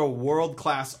 unless you're a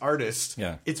world-class artist,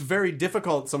 it's very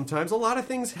difficult sometimes. A lot of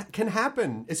things can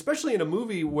happen, especially in a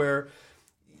movie where,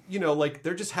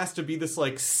 there just has to be this,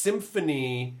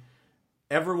 symphony...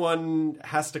 Everyone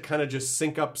has to kind of just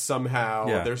sync up somehow.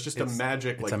 Yeah, there's just a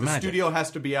magic. The studio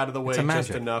has to be out of the way just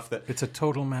enough that it's a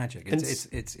total magic.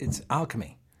 It's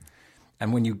alchemy,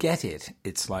 and when you get it,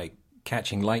 it's like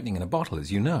catching lightning in a bottle, as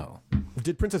you know.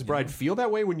 Did Princess Bride feel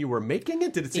that way when you were making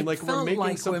it? Did it seem like we're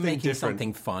making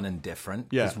something fun and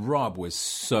different? Because Rob was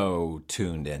so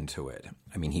tuned into it.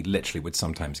 I mean, he literally would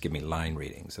sometimes give me line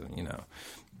readings,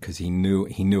 because he knew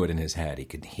it in his head. He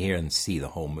could hear and see the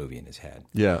whole movie in his head.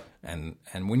 Yeah. And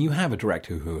when you have a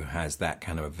director who has that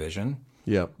kind of a vision,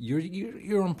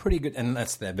 you're on pretty good.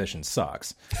 Unless their vision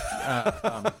sucks.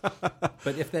 But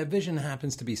if their vision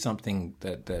happens to be something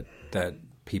that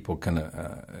people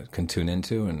can tune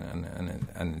into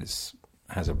and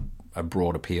has a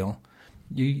broad appeal,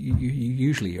 you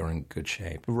usually are in good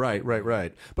shape. Right.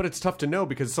 But it's tough to know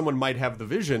because someone might have the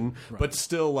vision, but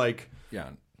still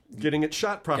getting it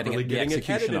shot properly, getting it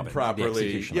edited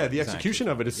properly. The execution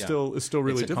of it is still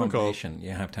really difficult.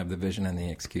 You have to have the vision and the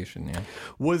execution. Yeah,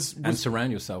 and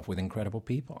surround yourself with incredible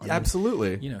people. I mean,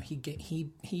 absolutely.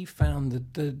 He found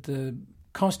the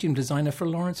costume designer for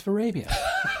Lawrence of Arabia.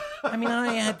 I mean,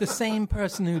 I had the same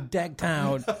person who decked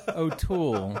out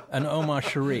O'Toole and Omar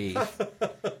Sharif,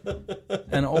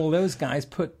 and all those guys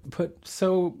put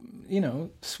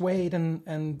suede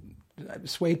and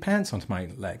suede pants onto my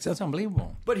legs. That's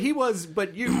unbelievable. But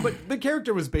the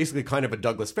character was basically kind of a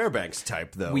Douglas Fairbanks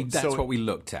type, though. That's what we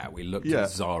looked at. We looked at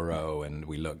Zorro, and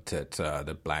we looked at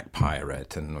the Black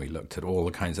Pirate, and we looked at all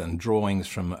the kinds of drawings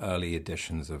from early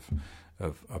editions of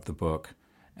the book,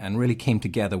 and really came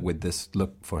together with this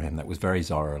look for him that was very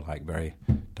Zorro-like, very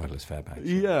Douglas Fairbanks.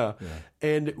 Yeah.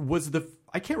 And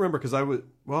I can't remember because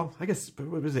I guess,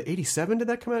 was it 87? Did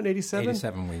that come out in 87?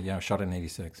 87, we shot in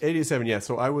 86. 87, yeah.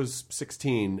 So I was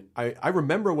 16. I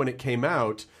remember when it came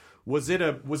out. Was it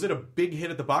a big hit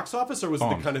at the box office, or was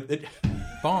Bombed. it the kind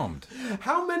of... Bombed.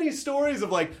 How many stories of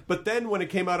but then when it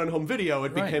came out on home video,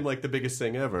 it became the biggest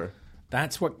thing ever.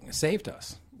 That's what saved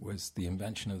us, was the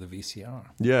invention of the VCR.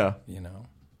 Yeah.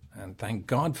 And thank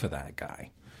God for that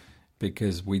guy,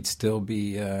 because we'd still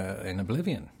be in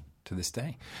oblivion to this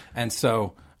day. And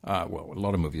so, a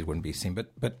lot of movies wouldn't be seen,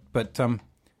 but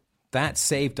that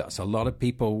saved us. A lot of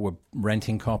people were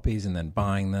renting copies and then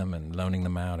buying them and loaning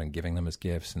them out and giving them as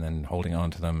gifts and then holding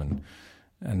on to them,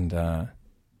 and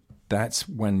that's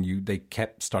when they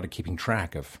started keeping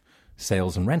track of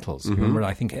sales and rentals. Mm-hmm. Remember,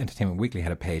 I think Entertainment Weekly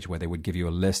had a page where they would give you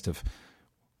a list of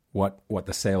what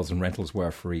the sales and rentals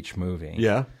were for each movie.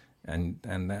 Yeah. And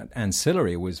that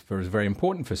ancillary was very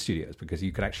important for studios, because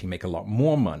you could actually make a lot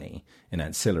more money in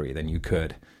ancillary than you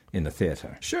could in the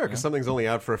theater. Sure, because something's only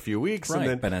out for a few weeks. Right, and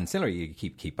then... but ancillary, you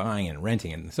keep buying and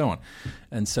renting and so on.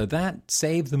 And so that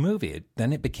saved the movie.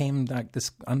 Then it became like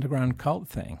this underground cult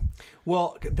thing.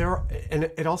 Well,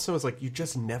 and it also is like, you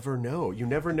just never know. You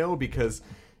never know, because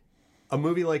a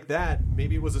movie like that,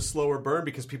 maybe it was a slower burn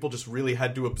because people just really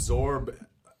had to absorb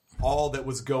all that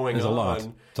was going on. There's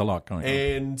a lot going on.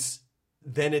 And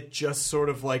then it just sort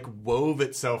of like wove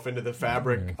itself into the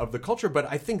fabric of the culture. But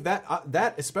I think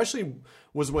that especially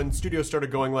was when studios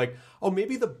started going like, oh,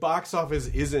 maybe the box office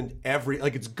isn't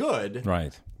it's good.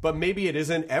 Right. But maybe it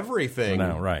isn't everything.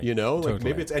 No, right. You know, like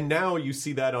Totally. maybe it's, and now you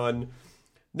see that on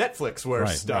Netflix where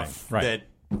stuff that,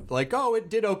 like, oh, it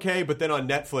did okay, but then on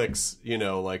Netflix, you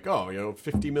know, like, oh, you know,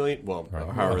 50 million. Well,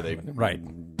 however they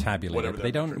tabulated.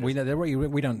 They don't. We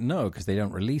don't know because they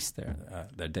don't release their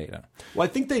data. Well, I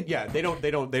think they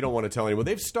don't want to tell anyone.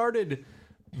 They've started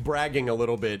bragging a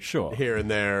little bit here and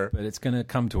there, but it's going to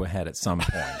come to a head at some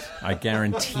point. I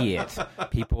guarantee it.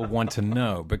 People want to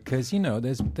know because, you know,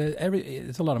 there's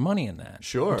a lot of money in that.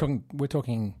 Sure, we're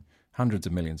talking hundreds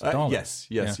of millions of dollars.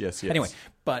 Yes. Anyway,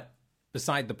 but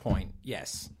beside the point,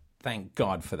 yes, thank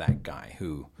God for that guy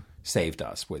who saved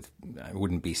us. I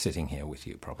wouldn't be sitting here with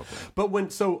you probably.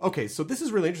 But so this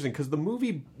is really interesting because the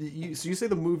movie. You say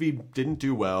the movie didn't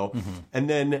do well, and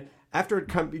then after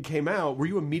it came out, were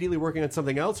you immediately working on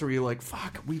something else, or were you like,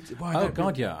 "Fuck,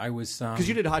 yeah, I was." Because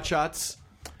you did Hot Shots.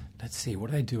 Let's see,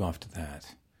 what did I do after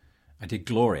that? I did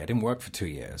Glory. I didn't work for 2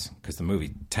 years because the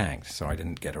movie tanked, so I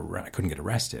couldn't get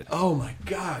arrested. Oh my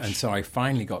gosh! And so I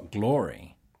finally got Glory.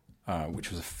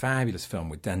 Which was a fabulous film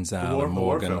with Denzel and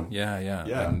Morgan,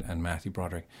 and Matthew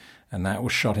Broderick, and that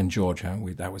was shot in Georgia.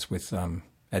 That was with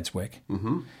Ed Zwick.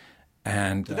 Mm-hmm.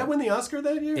 And did that win the Oscar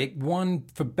that year? It won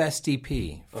for best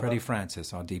DP. Freddie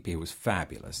Francis, our DP, was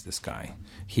fabulous. This guy,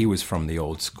 he was from the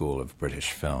old school of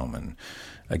British film, and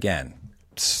again,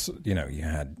 you know, you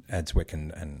had Ed Zwick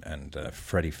and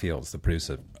Freddie Fields, the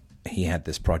producer. He had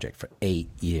this project for 8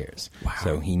 years,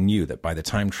 so he knew that by the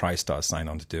time TriStar signed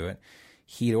on to do it,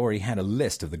 he already had a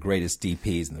list of the greatest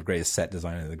DPs and the greatest set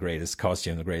designer and the greatest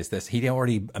costume, the greatest this. He'd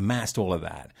already amassed all of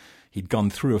that. He'd gone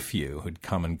through a few who'd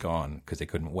come and gone because they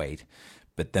couldn't wait.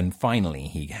 But then finally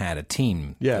he had a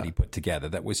team that he put together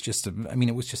that was just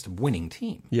it was just a winning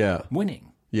team. Yeah.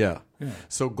 Winning. Yeah.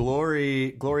 So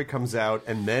Glory comes out,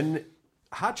 and then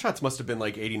Hot Shots must have been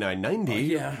like 89,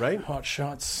 90, right? Hot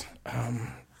Shots.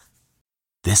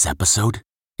 This episode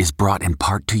is brought in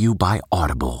part to you by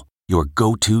Audible, your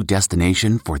go-to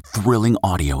destination for thrilling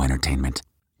audio entertainment.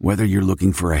 Whether you're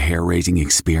looking for a hair-raising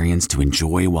experience to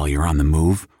enjoy while you're on the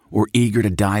move or eager to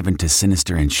dive into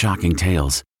sinister and shocking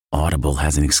tales, Audible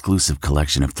has an exclusive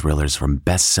collection of thrillers from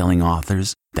best-selling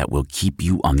authors that will keep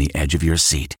you on the edge of your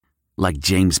seat. Like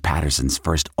James Patterson's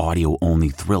first audio-only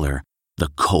thriller, The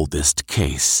Coldest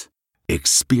Case.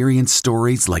 Experience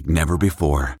stories like never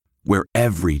before, where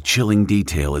every chilling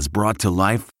detail is brought to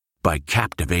life by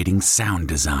captivating sound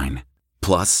design.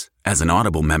 Plus, as an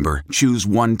Audible member, choose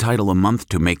one title a month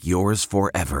to make yours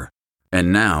forever.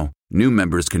 And now, new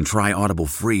members can try Audible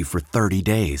free for 30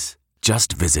 days.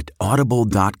 Just visit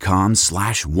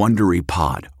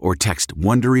audible.com/WonderyPod or text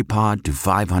WonderyPod to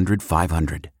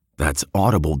 500-500. That's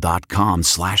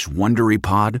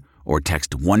audible.com/WonderyPod or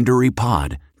text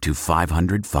WonderyPod to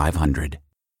 500-500.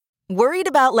 Worried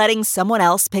about letting someone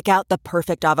else pick out the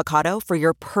perfect avocado for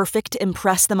your perfect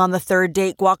impress them on the third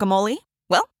date guacamole?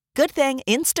 Well, good thing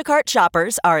Instacart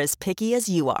shoppers are as picky as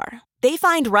you are. They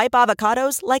find ripe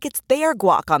avocados like it's their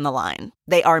guac on the line.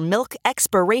 They are milk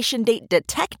expiration date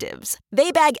detectives.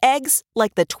 They bag eggs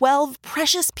like the 12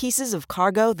 precious pieces of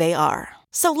cargo they are.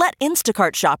 So let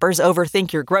Instacart shoppers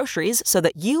overthink your groceries so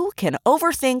that you can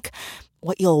overthink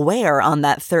what you'll wear on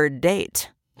that third date.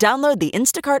 Download the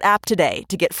Instacart app today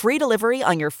to get free delivery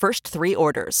on your first 3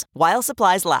 orders, while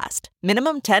supplies last.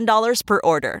 Minimum $10 per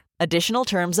order. Additional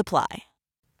terms apply.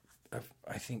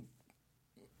 I think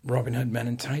Robin Hood Men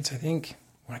in Tights, I think.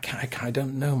 I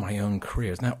don't know my own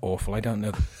career. Isn't that awful? I don't know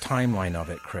the timeline of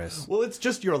it, Chris. Well, it's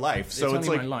just your life, so it's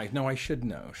like my life. No, I should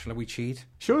know. Shall we cheat?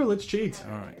 Sure, let's cheat.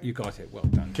 All right, you got it. Well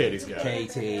done. Katie's got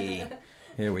it. Katie.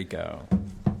 Here we go.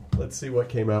 Let's see what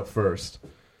came out first.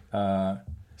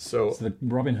 So the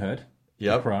Robin Hood,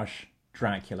 yep. The Crush,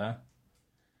 Dracula,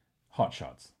 Hot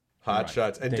Shots. Hot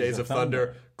Shots, and Days of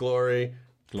Thunder, Glory.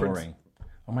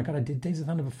 Oh my God, I did Days of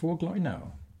Thunder before Glory?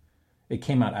 No. It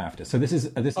came out after. So this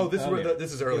is this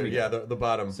is earlier. Yeah, the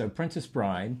bottom. So Princess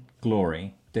Bride,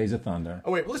 Glory, Days of Thunder.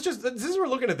 Oh wait, well, this is we're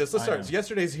looking at this. Let's start. So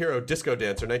Yesterday's Hero, Disco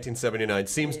Dancer, 1979.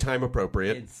 Seems time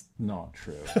appropriate. It's not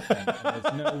true.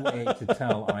 There's no way to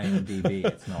tell IMDb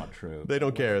it's not true. They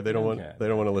don't care. They don't want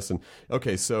to listen.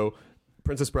 Okay, so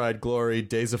Princess Bride, Glory,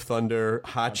 Days of Thunder,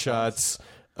 Hot Shots,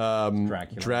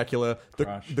 Dracula,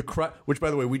 the Crush, which,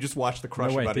 by the way, we just watched The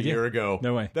Crush about a year ago.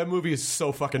 No way. That movie is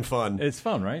so fucking fun. It's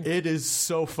fun, right? It is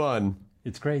so fun.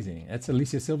 It's crazy. It's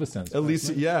Alicia Silverstone's.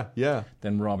 Yeah.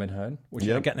 Then Robin Hood. Which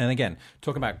again,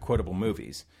 talk about quotable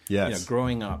movies. Yes. You know,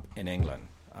 growing up in England,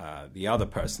 the other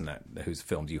person whose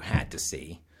films you had to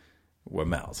see were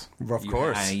Mel's. Of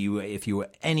course. If you were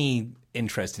any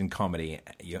interest in comedy,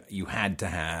 you had to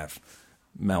have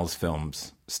Mel's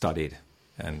films studied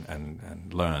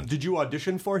and learned. Did you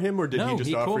audition for him, or did he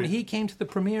just offer? No, he came to the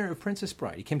premiere of Princess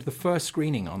Bride. He came to the first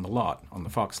screening on the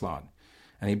Fox lot.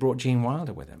 And he brought Gene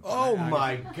Wilder with him. Oh,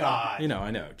 my God. You know, I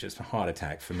know. Just a heart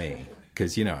attack for me.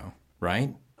 Because, you know,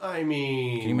 right? I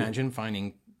mean... Can you imagine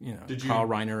finding, Carl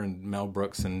Reiner and Mel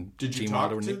Brooks and Gene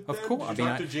Wilder? Of course.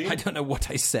 I don't know what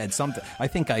I said. Something. I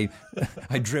think I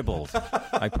dribbled.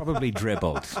 I probably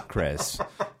dribbled, Chris.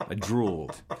 I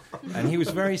drooled. And he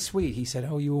was very sweet. He said,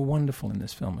 "Oh, you were wonderful in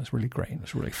this film. It was really great. It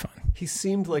was really fun." He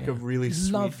seemed like a really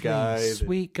sweet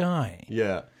guy.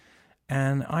 Yeah.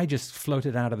 And I just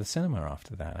floated out of the cinema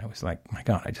after that. I was like, my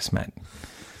God, I just met,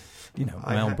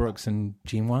 Mel Brooks and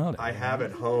Gene Wilder. I have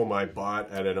at home, I bought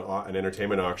at an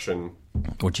entertainment auction.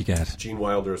 What'd you get? Gene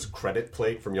Wilder's credit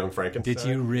plate from Young Frankenstein. Did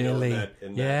you really?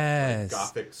 Yes. That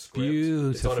Gothic script.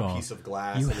 Beautiful. It's on a piece of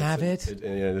glass. You have it?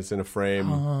 It's in a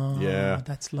frame. Oh, yeah.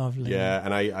 That's lovely. Yeah,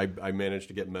 and I managed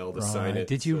to get Mel to sign it.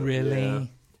 Did you really?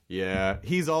 Yeah.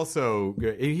 He's also,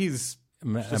 he's a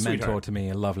mentor to me,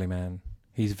 a lovely man.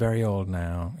 He's very old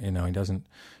now,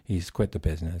 he's quit the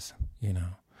business,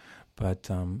 but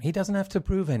he doesn't have to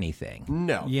prove anything.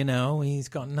 No. He's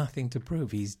got nothing to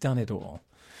prove. He's done it all.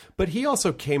 But he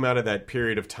also came out of that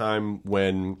period of time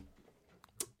when,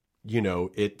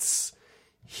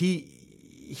 he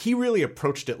really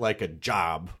approached it like a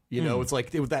job. It's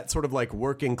like that sort of like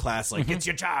working class, like it's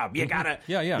your job. You gotta,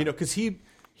 because he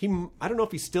I don't know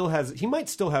if he might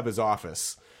still have his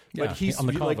office. But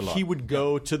he would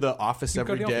go to the office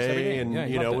every day, and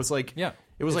it was like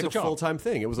it was like a full-time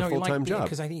thing. It was a full-time job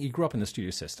because I think you grew up in the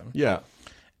studio system. Yeah,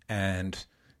 and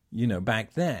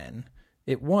back then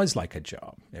it was like a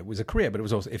job. It was a career, but it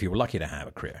was also, if you were lucky to have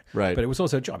a career, right? But it was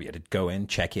also a job. You had to go in,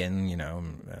 check in,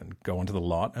 and go onto the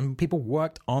lot, and people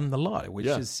worked on the lot, which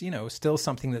is still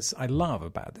something I love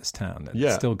about this town.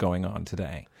 That's still going on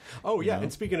today. Oh, yeah.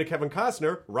 And speaking of Kevin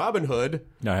Costner, Robin Hood,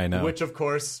 I know. which, of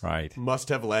course, must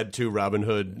have led to Robin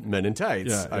Hood Men in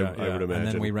Tights, I would imagine. And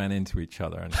then we ran into each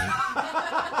other. And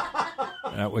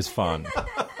that was fun.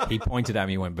 He pointed at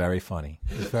me and went, very funny.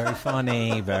 It was very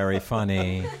funny, very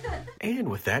funny. And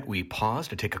with that, we pause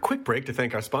to take a quick break to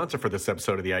thank our sponsor for this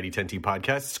episode of the ID10T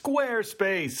podcast,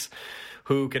 Squarespace,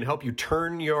 who can help you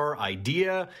turn your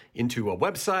idea into a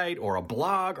website or a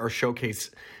blog or showcase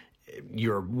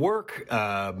your work,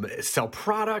 sell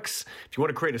products. If you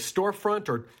want to create a storefront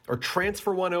or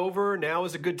transfer one over, now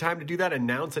is a good time to do that.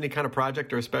 Announce any kind of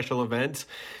project or a special event,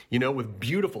 with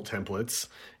beautiful templates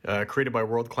created by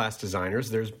world-class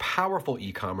designers. There's powerful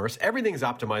e-commerce. Everything's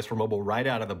optimized for mobile right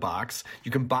out of the box.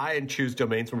 You can buy and choose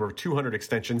domains from over 200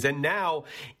 extensions. And now,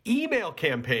 email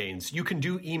campaigns. You can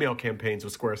do email campaigns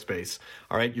with Squarespace.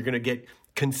 All right, you're going to get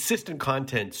consistent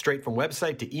content straight from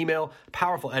website to email,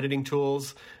 powerful editing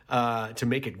tools to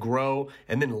make it grow,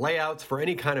 and then layouts for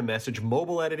any kind of message,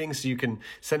 mobile editing so you can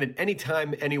send it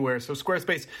anytime, anywhere. So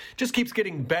Squarespace just keeps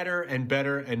getting better and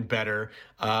better and better.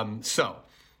 So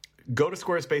go to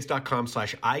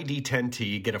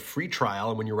squarespace.com/ID10T, get a free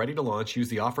trial, and when you're ready to launch, use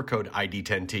the offer code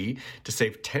ID10T to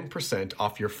save 10%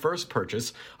 off your first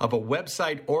purchase of a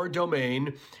website or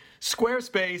domain.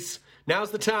 Squarespace,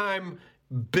 now's the time.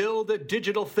 Build a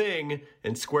digital thing,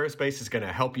 and Squarespace is going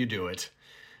to help you do it.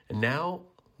 And now,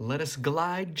 let us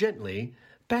glide gently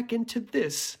back into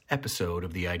this episode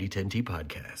of the ID10T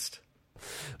podcast.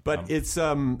 But it's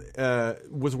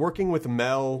was working with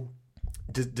Mel.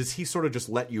 Does he sort of just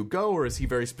let you go, or is he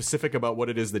very specific about what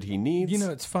it is that he needs?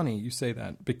 It's funny you say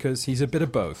that because he's a bit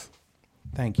of both.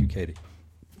 Thank you, Katie.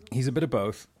 He's a bit of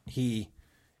both. He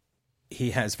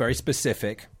has very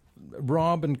specific.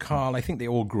 Rob and Carl, I think they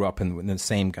all grew up in the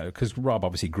same kind of, because Rob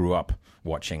obviously grew up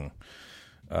watching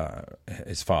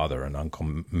his father and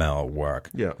Uncle Mel work.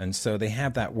 Yeah. And so they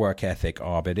have that work ethic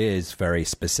of it is very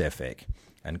specific.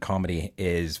 And comedy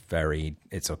is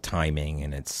it's a timing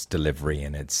and it's delivery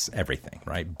and it's everything,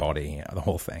 right? Body, the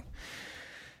whole thing.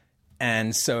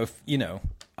 And so,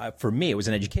 for me, it was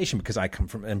an education because I come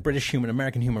from British humor,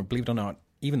 American humor, believe it or not,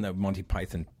 even though Monty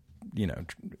Python,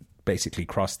 basically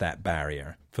crossed that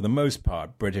barrier. For the most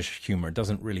part, British humor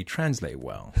doesn't really translate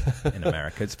well in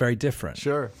America. It's very different.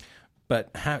 Sure.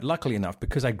 But luckily enough,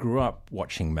 because I grew up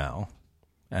watching Mel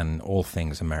and all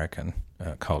things American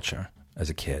culture as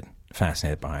a kid,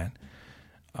 fascinated by it,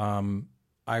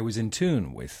 I was in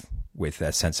tune with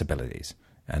their sensibilities.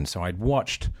 And so I'd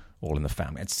watched All in the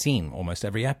Family. I'd seen almost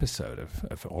every episode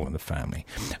of All in the Family.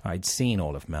 I'd seen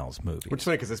all of Mel's movies. Which is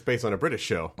funny because it's based on a British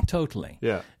show. Totally.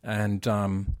 Yeah. And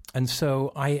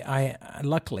so I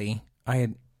luckily,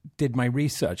 did my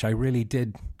research. I really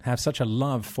did have such a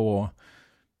love for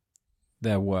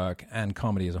their work and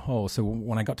comedy as a whole. So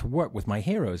when I got to work with my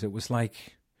heroes, it was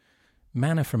like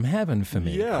manna from heaven for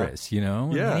me, Chris, you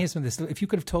know? Yeah. And if you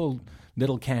could have told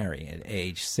little Cary at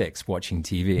age 6 watching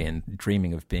TV and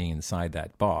dreaming of being inside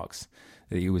that box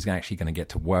that he was actually going to get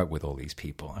to work with all these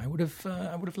people, I would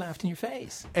have laughed in your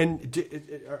face. And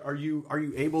are you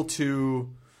able to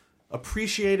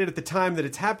appreciate it at the time that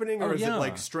it's happening, or is it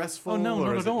like stressful? Oh no,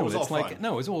 or not is at all. It was It's all like fun?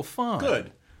 no, it's all fun.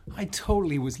 Good. I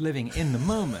totally was living in the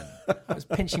moment. I was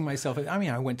pinching myself. I mean,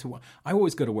 I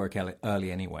always go to work early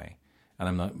anyway, and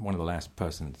I'm not one of the last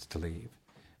persons to leave.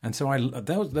 And so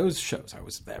those shows, I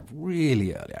was there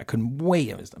really early. I couldn't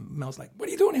wait. Mel's like, "What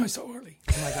are you doing here so early?"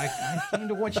 I'm like, "I came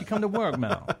to watch you come to work,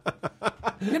 Mel.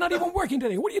 You're not even working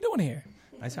today. What are you doing here?"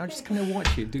 I said, "I'm just going to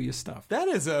watch you do your stuff." That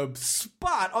is a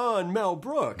spot-on Mel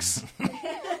Brooks.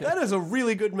 That is a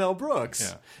really good Mel Brooks.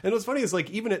 Yeah. And what's funny is,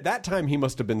 like, even at that time, he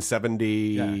must have been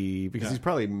 70, because he's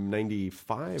probably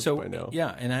 95 So, by now.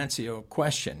 yeah, in answer to your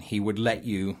question, he would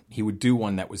do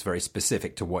one that was very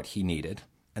specific to what he needed,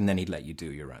 and then he'd let you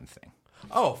do your own thing.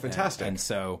 Oh, fantastic. And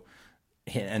so,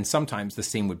 and sometimes the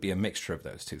scene would be a mixture of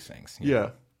those two things. Yeah.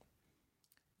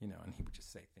 You know, and he would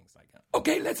just say things like,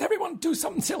 "Okay, let's everyone do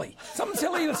something silly. Something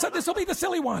silly. So this will be the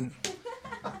silly one.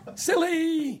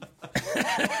 Silly."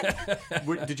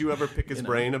 Did you ever pick his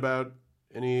brain about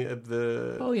any of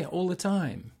the... Oh, yeah, all the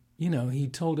time. You know, he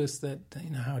told us that,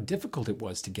 how difficult it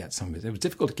was to get some of it. It was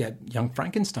difficult to get Young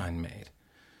Frankenstein made.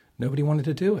 Nobody wanted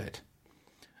to do it.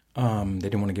 They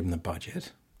didn't want to give him the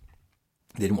budget.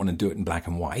 They didn't want to do it in black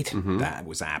and white. Mm-hmm. That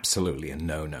was absolutely a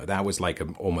no-no. That was like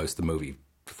almost the movie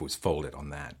was folded on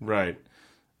that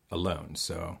alone.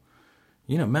 So,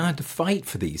 Mel had to fight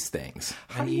for these things.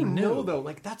 How do you know, though?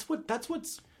 Like, that's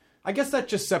what's... I guess that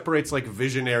just separates, like,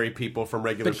 visionary people from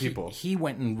regular people. He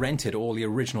went and rented all the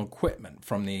original equipment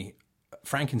from the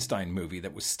Frankenstein movie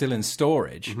that was still in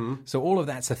storage. Mm-hmm. So all of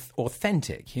that's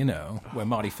authentic, where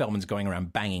Marty Feldman's going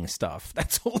around banging stuff.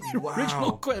 That's all the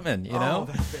original equipment, Oh,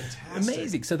 that's fantastic.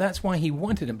 Amazing. So that's why he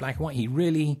wanted it in black and white. He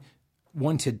really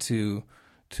wanted to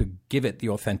give it the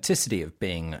authenticity of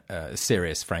being a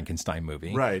serious Frankenstein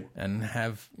movie. Right. And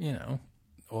have,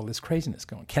 all this craziness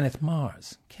going. Kenneth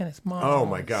Mars. Oh,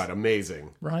 my God.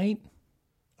 Amazing. Right?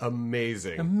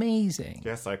 Amazing.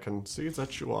 Yes, I can see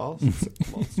that you are.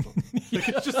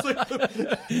 It's just like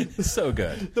so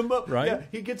good. Right? Yeah,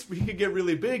 he could get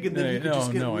really big, and then he could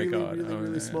just get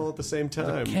really small at the same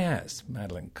time. The cast: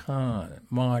 Madeline Kahn,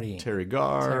 Marty, Terry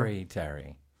Garr,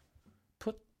 Terry.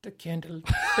 Put the candle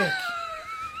back.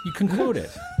 You can quote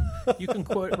it. You can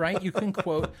quote, right? You can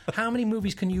quote. How many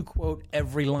movies can you quote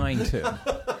every line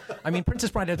to? I mean, Princess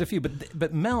Bride has a few,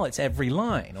 but Mel, it's every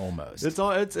line almost. It's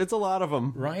a lot of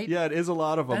them, right? Yeah, it is a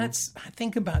lot of them.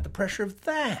 Think about the pressure of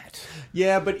that.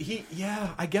 Yeah, but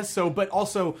I guess so. But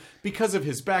also because of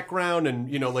his background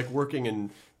and like working in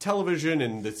television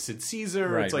and the Sid Caesar,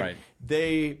 right, it's like right.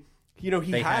 he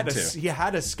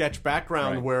had a sketch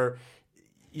background where.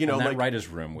 That writer's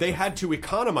room. They had to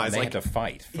economize. They had to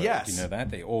fight. Yes.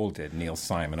 That? They all did. Neil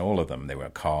Simon, all of them. They were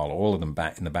Carl, all of them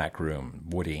back in the back room.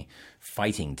 Woody,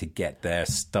 fighting to get their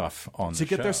stuff on the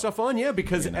show. Their stuff on, yeah,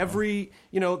 because every,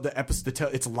 the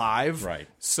episode, it's live. Right.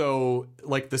 So,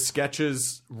 like, the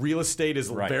sketches, real estate is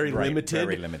very limited.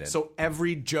 Very limited. So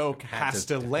every joke has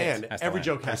to land. Every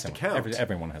joke has to count.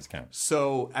 Everyone has to count.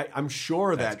 So I'm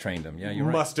sure that trained them. Yeah, you're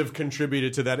right. Must have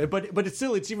contributed to that. But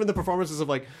it's even the performances of,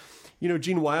 like,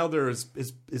 Gene Wilder is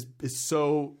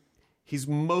so, he's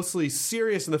mostly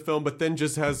serious in the film, but then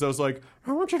just has those, like,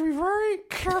 I want you to be very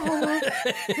careful.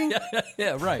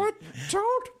 yeah, right.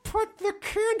 Don't put the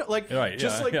candle, like,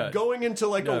 going into,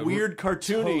 like, a weird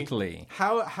cartoony. Totally.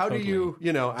 How totally. Do you,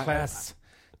 Class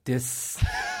dismissed.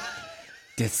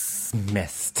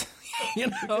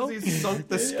 Because he's sunk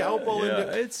the scalpel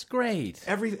into... It's great.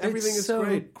 Everything is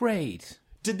so great.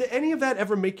 Did any of that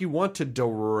ever make you want to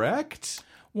direct?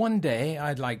 One day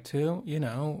I'd like to,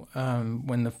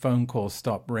 when the phone calls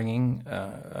stop ringing,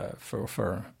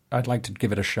 I'd like to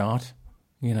give it a shot,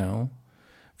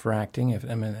 for acting.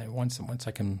 Once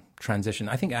I can transition,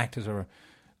 I think actors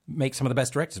make some of the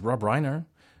best directors. Rob Reiner,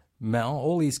 Mel,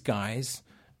 all these guys,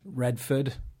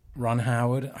 Redford, Ron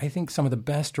Howard. I think some of the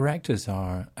best directors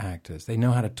are actors. They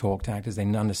know how to talk to actors. They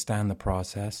understand the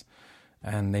process.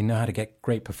 and they know how to get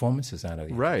great performances out of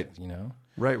the actors, you know?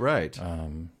 Right.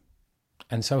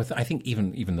 And so I think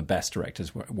even the best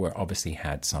directors were obviously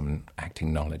had some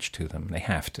acting knowledge to them. They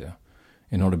have to,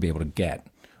 in order to be able to get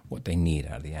what they need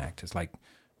out of the actors. Like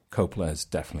Coppola has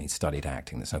definitely studied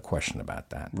acting. There's no question about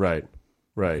that. Right.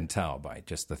 You can tell by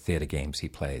just the theater games he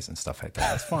plays and stuff like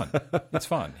that. It's fun. It's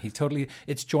fun.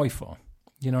 It's joyful.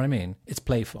 You know what I mean? It's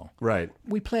playful. Right.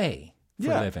 We play for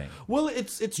a living. Well,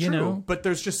 it's true, know? but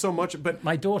there's just so much. But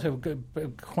my daughter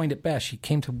coined it best. She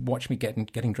came to watch me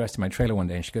getting dressed in my trailer one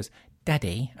day, and she goes,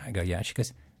 "Daddy," I go, "Yeah." She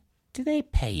goes, "Do they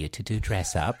pay you to do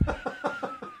dress up?"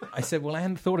 I said, "Well, I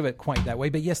hadn't thought of it quite that way,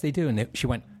 but yes, they do." And she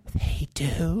went, "They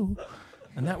do?"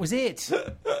 And that was it.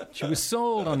 She was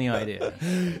sold on the idea.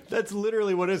 That's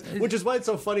literally what it is. Which is why it's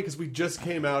so funny, because we just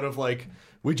came out of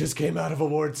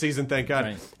award season, thank God.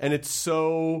 Right. And it's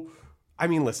so... I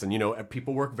mean, listen, you know,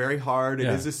 people work very hard. It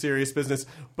is a serious business.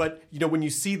 But, you know, when you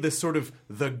see this sort of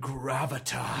the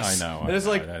gravitas... I know. And it's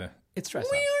like... It's dress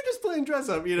up. We are just playing dress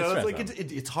up, you know. It's like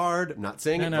it's hard. I'm not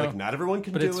saying like not everyone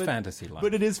can do it. But it's fantasy life.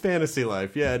 But it is fantasy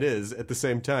life. Yeah, it is at the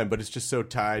same time. But it's just so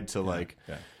tied to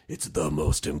it's the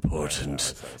most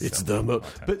important. It's the most.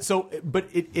 But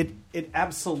it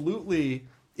absolutely.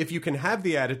 If you can have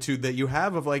the attitude that you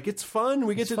have of like it's fun,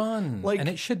 it's fun, like, and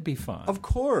it should be fun, of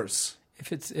course.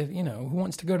 If you know, who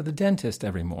wants to go to the dentist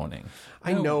every morning?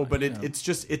 I know, but it's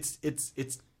just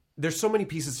there's so many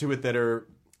pieces to it that are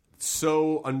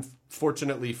so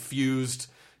unfortunately fused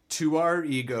to our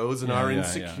egos and our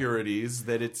insecurities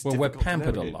that it's we're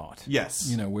pampered a lot. Yes.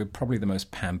 You know, we're probably the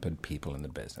most pampered people in the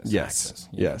business. Yes. Actors.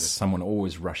 You know, there's someone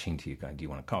always rushing to you going, "Do you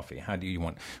want a coffee? How do you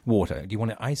want water? Do you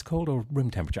want it ice cold or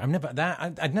room temperature?" I'd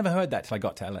never heard that till I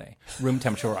got to LA. Room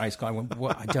temperature or ice cold? I went,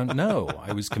 "Well, I don't know."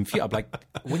 I was confused. I'm like,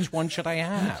 which one should I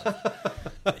have?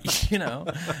 You know?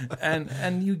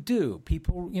 And you do.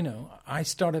 People, you know, I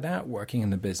started out working in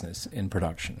the business in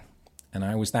production. And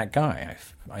I was that guy.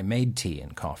 I made tea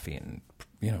and coffee and,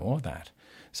 you know, all that.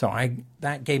 So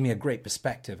that gave me a great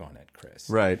perspective on it, Chris.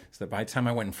 Right. So that by the time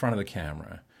I went in front of the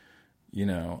camera, you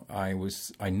know,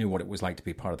 I knew what it was like to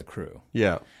be part of the crew.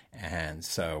 Yeah. And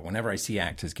so whenever I see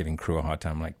actors giving crew a hard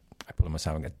time, I'm like, I pull them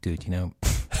aside and go, "Dude, you know,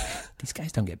 these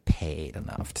guys don't get paid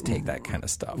enough to take that kind of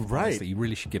stuff. Right. Honestly, you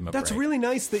really should give them a break." That's really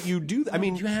nice that you do that. I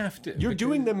mean, you have to. You're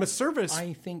doing them a service.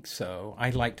 I think so. I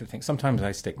like to think. Sometimes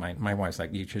I stick my wife's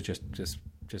like, "You should just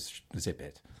zip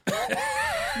it."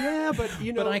 Yeah, but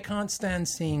you know, but I can't stand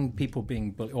seeing people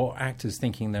being bullied or actors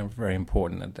thinking they're very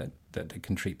important and that they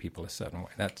can treat people a certain way.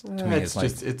 That to me is like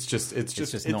it's just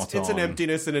not it's on. an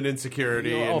emptiness and an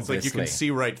insecurity, and it's like you can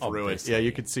see right through it. Yeah,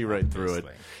 you can see right through it.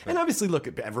 And obviously,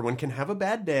 look, everyone can have a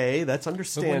bad day. That's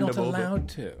understandable. But we're not allowed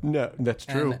to. No, that's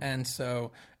true.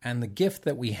 And the gift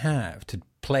that we have to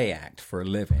play act for a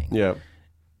living. Yeah.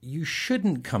 You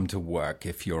shouldn't come to work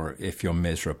if you're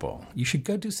miserable. You should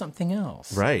go do something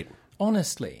else. Right.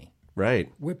 Honestly.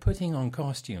 Right. We're putting on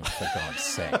costumes, for God's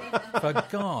sake. For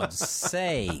God's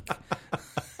sake.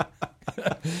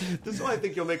 This is why I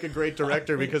think you'll make a great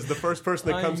director, because the first person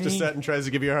that comes to set and tries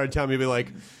to give you a hard time, you'll be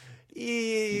like,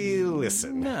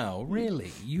 listen. No,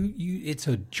 really. It's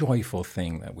a joyful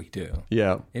thing that we do.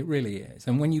 Yeah. It really is.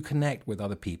 And when you connect with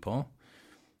other people,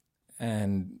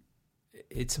 and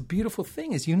it's a beautiful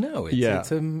thing, as you know.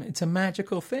 It's a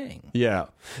magical thing. Yeah.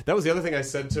 That was the other thing I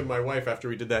said to my wife after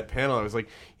we did that panel. I was like,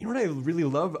 you know what I really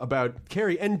love about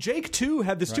Cary? And Jake, too,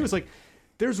 had this, too. It's like,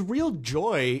 there's real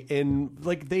joy in,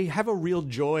 like, they have a real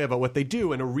joy about what they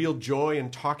do and a real joy in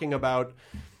talking about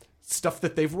stuff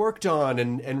that they've worked on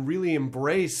and really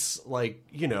embrace, like,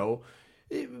 you know,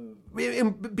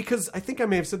 because I think I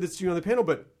may have said this to you on the panel,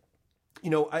 but, you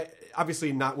know, I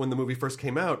obviously not when the movie first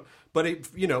came out, but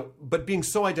but being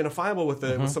so identifiable with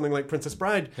with something like Princess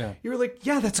Bride, you were like,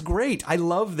 yeah, that's great. I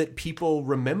love that people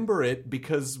remember it,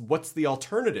 because what's the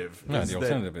alternative? No, the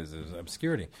alternative is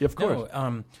obscurity. Yeah, of course.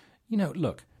 No, you know,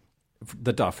 look,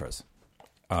 the Duffers,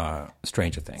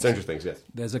 Stranger Things. Stranger Things, yes.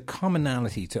 There's a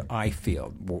commonality to, I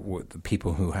feel, with the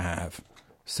people who have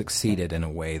succeeded in a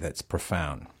way that's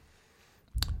profound.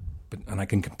 And I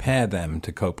can compare them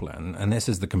to Coppola, and this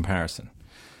is the comparison,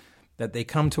 that they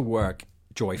come to work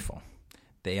joyful.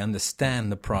 They understand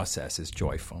the process is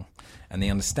joyful, and they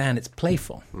understand it's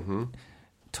playful,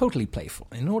 totally playful.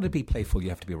 In order to be playful, you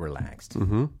have to be relaxed,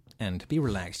 and to be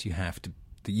relaxed, you have to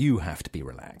be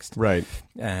relaxed, right?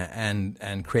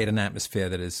 And create an atmosphere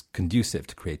that is conducive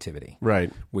to creativity,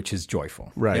 right? Which is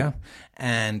joyful, right? Yeah,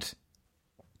 and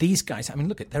these guys, I mean,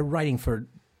 look, they're writing for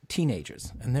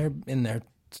teenagers, and they're in their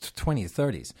 20s,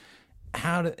 30s.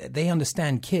 How do they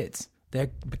understand kids?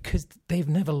 Because they've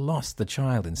never lost the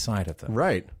child inside of them.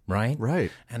 Right. Right? Right.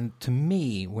 And to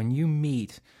me, when you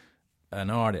meet an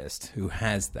artist who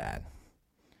has that,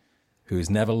 who's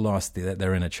never lost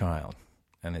their inner child,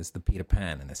 and is the Peter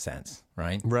Pan in a sense,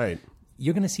 right? Right.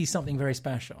 You're going to see something very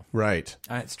special. Right.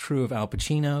 It's true of Al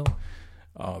Pacino,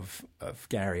 of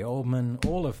Cary Elwes,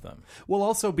 all of them. Well,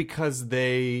 also because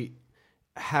they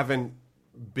haven't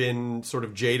been sort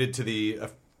of jaded to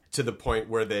the point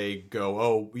where they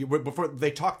go, before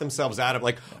they talk themselves out of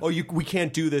like, we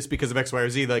can't do this because of X, Y, or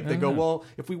Z. Like they go, well,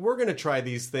 if we were going to try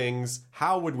these things,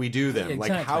 how would we do them? Exactly.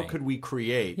 Like, how could we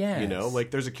create? Yes. You know,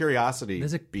 like there's a curiosity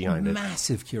behind it.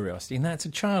 Massive curiosity, and that's a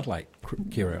childlike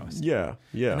curiosity. Yeah,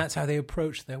 yeah. And that's how they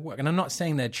approach their work. And I'm not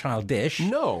saying they're childish.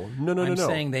 No. I'm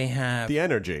saying they have the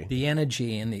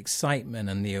energy and the excitement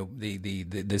and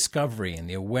the discovery and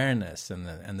the awareness and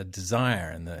the desire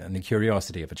and the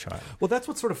curiosity of a child. Well, that's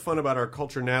what's sort of fun about our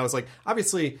culture now is like,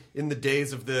 obviously in the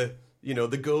days of the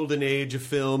golden age of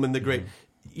film and the great,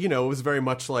 it was very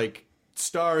much like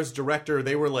stars, director,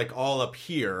 they were like all up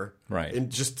here. Right.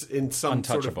 In some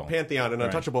sort of pantheon and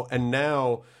untouchable. And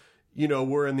now,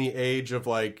 we're in the age of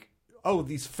like,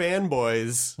 these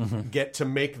fanboys get to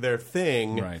make their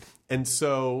thing. Right. And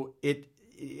so it's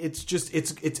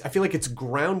I feel like it's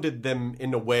grounded them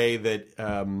in a way that,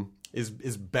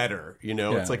 is better,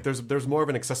 It's like there's more of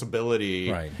an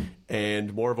accessibility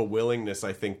and more of a willingness,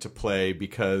 I think, to play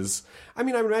because, I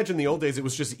imagine in the old days it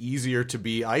was just easier to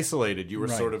be isolated. You were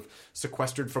sort of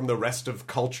sequestered from the rest of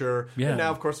culture. Yeah. And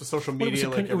now, of course, with social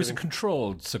media, it was a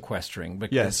controlled sequestering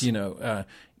because,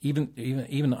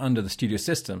 even under the studio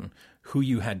system, who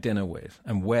you had dinner with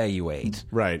and where you ate.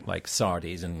 Right. Like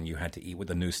Sardi's, and you had to eat with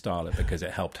the new starlet because it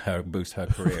helped her boost her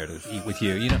career to eat with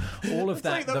you. All of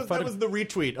that. That was the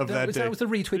retweet of that day. That was the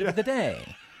retweet of the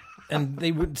day. And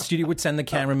the studio would send the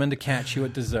cameraman to catch you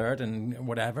at dessert and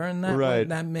whatever, and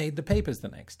that made the papers the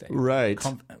next day. Right.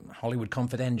 Hollywood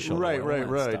Confidential. Right.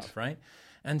 Stuff, right.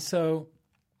 And so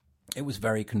it was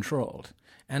very controlled.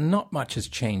 And not much has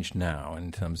changed now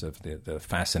in terms of the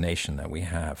fascination that we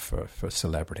have for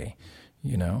celebrity,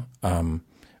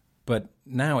 But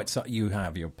now it's you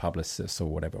have your publicist or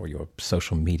whatever, or your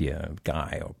social media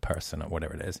guy or person or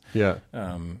whatever it is. Yeah.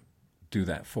 Do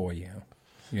that for you,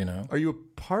 Are you a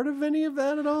part of any of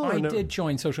that at all? I did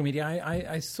join social media.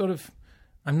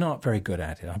 I'm not very good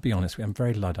at it. I'll be honest with you. I'm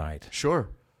very Luddite. Sure.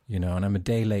 And I'm a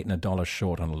day late and $1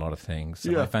 short on a lot of things.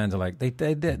 So my fans are like,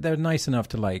 they're nice enough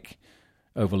to like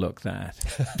overlook that.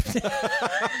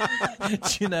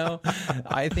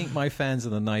 I think my fans are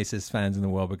the nicest fans in the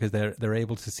world because they're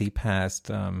able to see past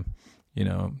the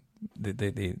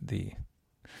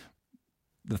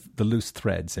loose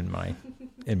threads in my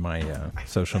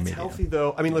social media. That's healthy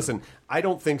though. Listen, I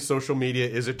don't think social media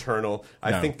is eternal.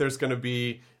 I think there's going to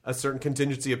be a certain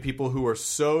contingency of people who are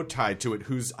so tied to it,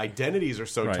 whose identities are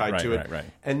so tied to it. Right.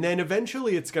 And then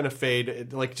eventually it's going to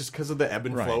fade, like just because of the ebb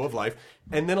and flow of life.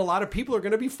 And then a lot of people are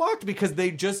going to be fucked because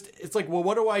it's like, well,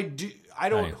 what do I do?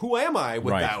 Who am I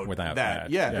without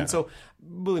that? Yeah. And so,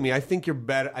 believe me, I think you're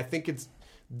better. I think it's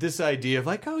this idea of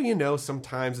like,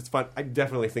 sometimes it's fun. I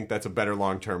definitely think that's a better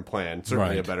long-term plan.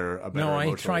 Certainly a better. No,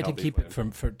 I try to keep it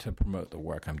to promote the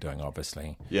work I'm doing,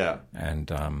 obviously. Yeah.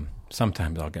 And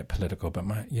sometimes I'll get political, but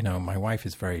my wife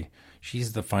is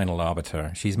she's the final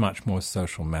arbiter. She's much more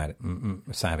social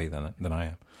savvy than I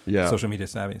am. Yeah. Social media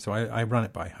savvy. So I run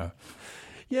it by her.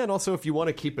 Yeah, and also if you want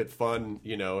to keep it fun,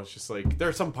 it's just like there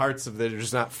are some parts of that are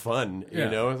just not fun.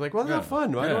 It's like, well, it's not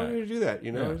fun. Why do I need to do that?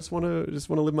 I just want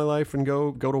to live my life and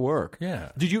go to work.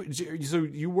 Yeah. So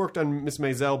you worked on Miss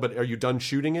Maisel, but are you done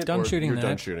shooting it? Done shooting that.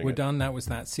 Done shooting We're done. That was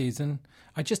that season.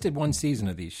 I just did one season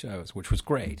of these shows, which was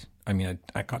great. I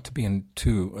got to be in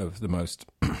two of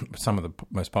some of the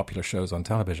most popular shows on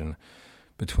television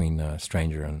between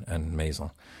Stranger and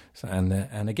Maisel. So,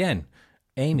 and again,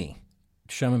 Amy,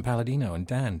 Sherman Palladino, and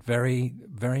Dan, very,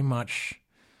 very much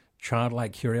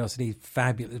childlike curiosity,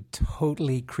 fabulous,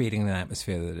 totally creating an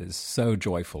atmosphere that is so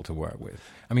joyful to work with.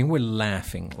 We're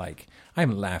laughing like I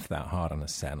haven't laughed that hard on a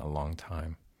set in a long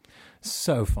time.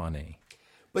 So funny,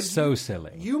 but so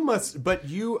silly.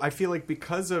 I feel like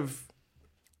because of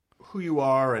who you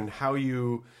are and how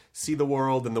you see the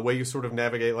world and the way you sort of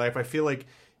navigate life, I feel like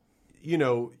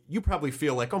you probably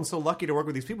feel like, I'm so lucky to work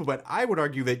with these people, but I would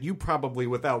argue that you probably,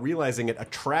 without realizing it,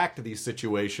 attract these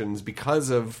situations because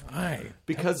of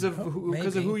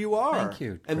who you are. Thank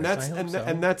you, Chris. And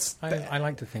that's I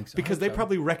like to think so. Because they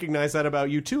probably recognize that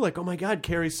about you too. Like, oh my God,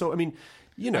 Cary. So I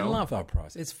love our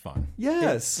process. It's fun.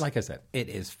 Yes. Like I said, it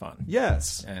is fun.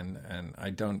 Yes. And I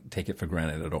don't take it for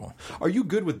granted at all. Are you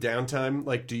good with downtime?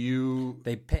 Like, do you...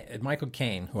 Michael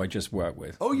Caine, who I just worked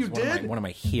with. Oh, you did? One of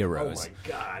my heroes. Oh, my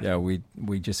God. Yeah,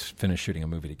 we just finished shooting a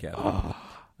movie together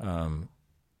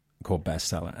called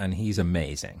Bestseller, and he's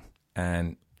amazing.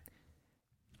 And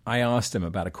I asked him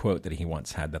about a quote that he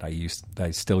once had that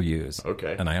I still use.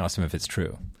 Okay. And I asked him if it's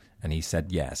true. And he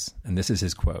said yes. And this is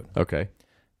his quote. Okay.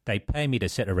 They pay me to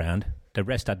sit around. The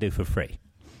rest I do for free.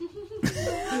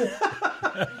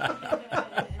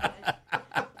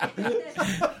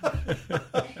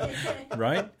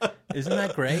 Right? Isn't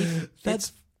that great?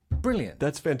 That's brilliant.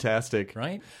 That's fantastic.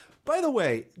 Right? By the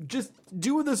way, just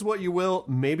do with this what you will.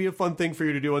 Maybe a fun thing for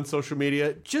you to do on social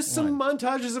media. Just some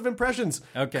montages of impressions.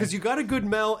 Okay. Because you got a good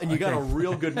Mel and you got a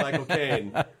real good Michael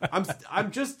Caine. I'm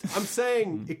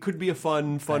saying it could be a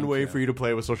fun way for you to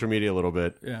play with social media a little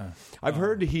bit. Yeah. I've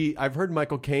heard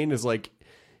Michael Caine is like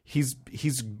he's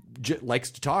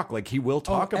likes to talk. Like he will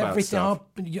talk about everything. stuff.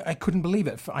 I couldn't believe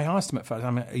it. I asked him at first,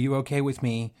 are you okay with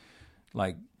me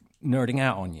like nerding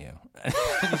out on you?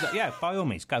 He's like, yeah, by all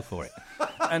means, go for it.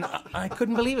 And I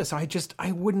couldn't believe it. So I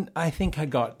think I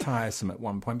got tiresome at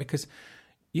one point because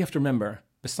you have to remember,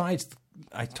 besides,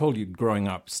 I told you growing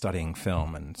up studying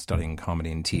film and studying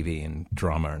comedy and TV and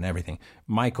drama and everything,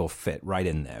 Michael fit right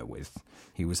in there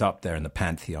he was up there in the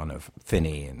pantheon of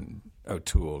Finney and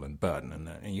O'Toole and Burton.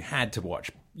 And you had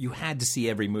to see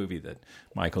every movie that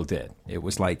Michael did. It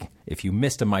was like, if you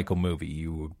missed a Michael movie,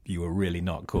 you were really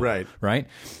not cool. Right. Right?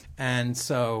 And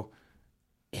so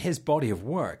his body of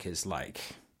work is like,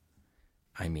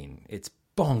 I mean, it's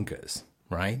bonkers,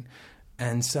 right?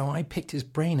 And so I picked his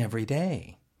brain every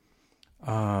day.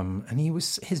 And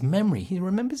his memory, he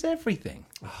remembers everything.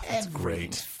 Oh, that's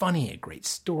great. He's funny, a great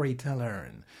storyteller.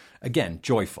 And again,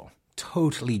 joyful,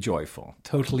 totally playful,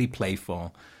 totally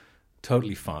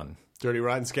fun. Dirty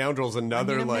Rotten Scoundrels,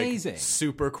 another amazing. Like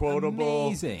super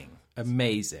quotable.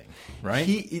 Amazing, right?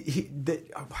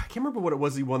 I can't remember what it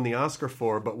was he won the Oscar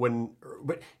for, but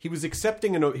he was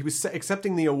accepting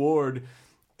the award,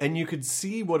 and you could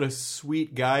see what a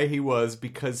sweet guy he was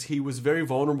because he was very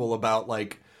vulnerable about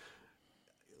like,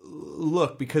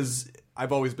 look, because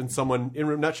I've always been someone in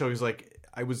a nutshell. He's like,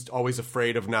 I was always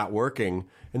afraid of not working,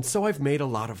 and so I've made a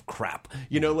lot of crap.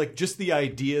 You know, like just the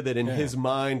idea that in his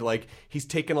mind, like he's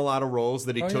taken a lot of roles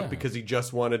that he took because he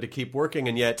just wanted to keep working,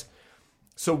 and yet.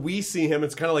 So we see him,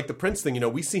 it's kind of like the Prince thing, you know,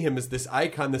 we see him as this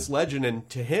icon, this legend, and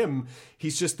to him,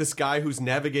 he's just this guy who's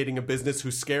navigating a business,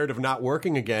 who's scared of not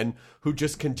working again, who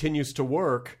just continues to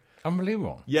work.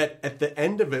 Unbelievable. Yet at the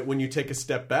end of it, when you take a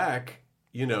step back,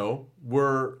 you know,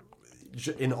 we're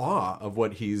in awe of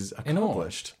what he's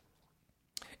accomplished.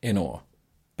 In awe.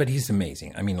 But he's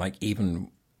amazing. I mean, like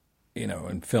even, you know,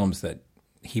 in films that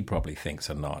he probably thinks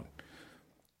are not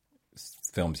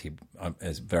films he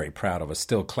is very proud of are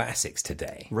still classics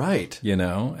today. Right. You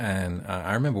know, and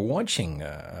I remember watching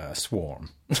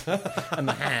Swarm and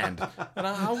The Hand. And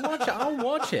I'll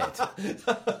watch it.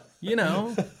 You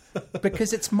know,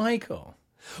 because it's Michael.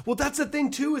 Well, that's the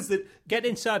thing, too, is that... Get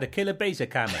inside, the killer bees are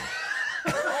coming.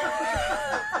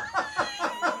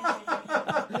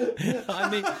 I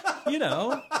mean, you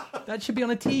know, that should be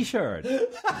on a T-shirt.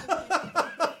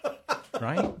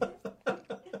 Right?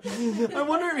 I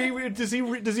wonder if does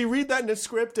he read that in his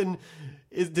script and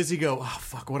does he go, oh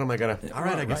fuck, what am I gonna? All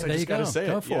right, I guess I just gotta say it.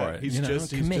 Go for it. He's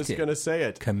just gonna say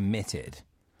it. Committed.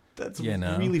 That's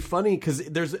really funny because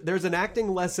there's an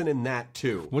acting lesson in that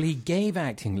too. Well, he gave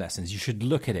acting lessons. You should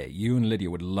look at it. You and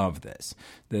Lydia would love this.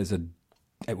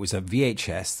 It was a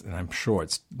VHS, and I'm sure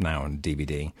it's now on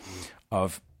DVD,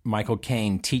 of Michael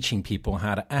Caine teaching people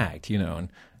how to act. You know, and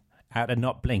how to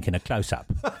not blink in a close-up.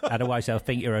 Otherwise, they'll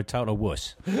think you're a total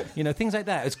wuss. You know, things like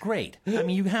that. It's great. I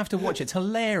mean, you have to watch it. It's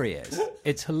hilarious.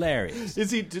 It's hilarious.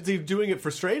 Is he doing it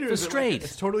for straight? Or for straight.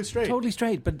 It's totally straight. Totally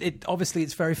straight. But obviously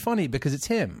it's very funny because it's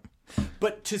him.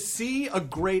 But to see a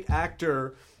great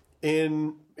actor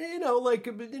in, you know,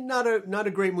 like not a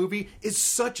great movie is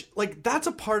such, like, that's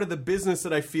a part of the business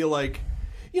that I feel like,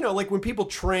 you know, like when people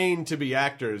train to be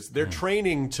actors, they're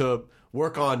training to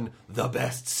work on the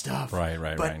best stuff.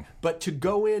 Right. But to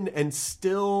go in and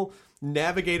still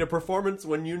navigate a performance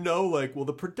when you know, like, well,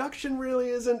 the production really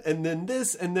isn't, and then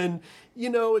this, and then, you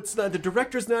know, it's not, the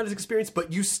director's not as experienced,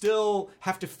 but you still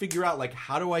have to figure out, like,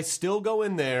 how do I still go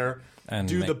in there and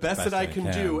do the best that I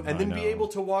can do, and then be able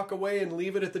to walk away and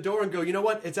leave it at the door and go, you know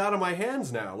what, it's out of my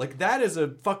hands now. Like, that is a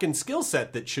fucking skill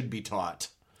set that should be taught.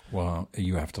 Well,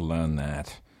 you have to learn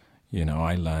that. You know,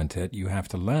 I learned it. You have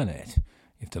to learn it.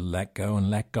 You have to let go and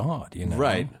let God, you know.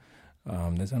 Right.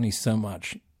 There's only so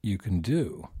much you can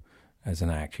do as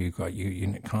an actor.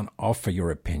 You can't offer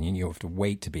your opinion. You have to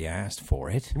wait to be asked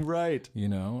for it. Right. You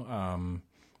know.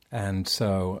 And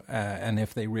so, and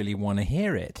if they really want to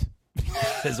hear it,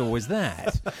 there's always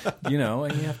that. You know,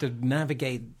 and you have to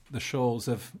navigate the shoals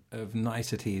of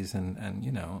niceties and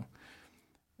you know,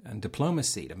 and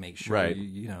diplomacy to make sure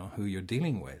you know who you're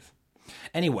dealing with.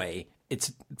 Anyway,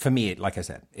 it's for me, like I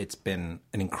said, it's been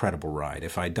an incredible ride.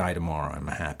 If I die tomorrow, I'm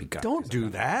a happy guy. Don't do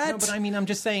that. No, but I mean, I'm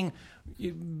just saying,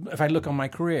 if I look on my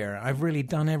career, I've really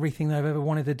done everything that I've ever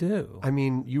wanted to do. I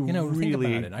mean, you know, really,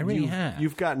 think about it. I really have.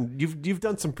 You've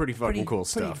done some pretty fucking cool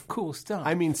stuff. Pretty cool stuff.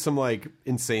 I mean, some like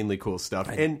insanely cool stuff,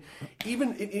 and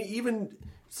even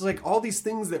it's like all these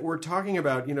things that we're talking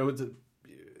about. You know,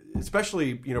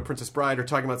 especially Princess Bride, or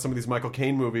talking about some of these Michael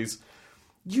Caine movies.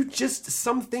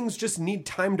 Some things just need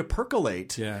time to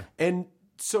percolate. Yeah. And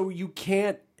so you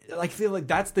can't, I feel like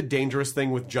that's the dangerous thing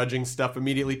with judging stuff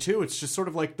immediately too. It's just sort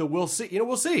of like we'll see.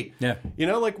 We'll see. Yeah.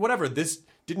 Like whatever, this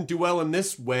didn't do well in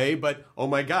this way, but oh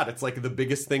my God, it's like the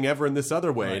biggest thing ever in this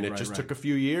other way. And it just took a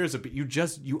few years, but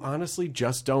you honestly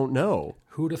just don't know.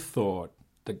 Who'd have thought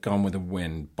that Gone with the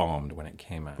Wind bombed when it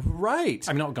came out? Right.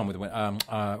 I mean, not Gone with the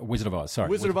Wind, Wizard of Oz, sorry.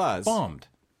 Wizard of Oz. Bombed.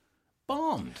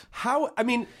 How? I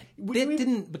mean, it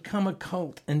didn't become a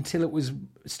cult until it was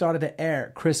started to air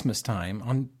at Christmas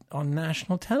time on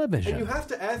national television. And you have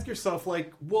to ask yourself,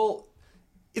 like, well,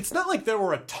 it's not like there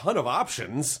were a ton of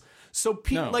options. So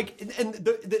people and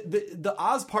the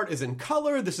Oz part is in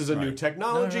color. This is a new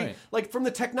technology. No, right. Like from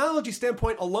the technology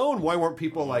standpoint alone, why weren't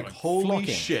people like, holy flocking.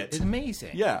 shit? It's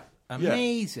amazing. Yeah.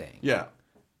 Amazing. Yeah.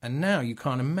 And now you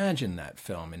can't imagine that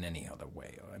film in any other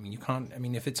way. I mean, you can't. I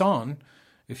mean, if it's on.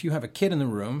 If you have a kid in the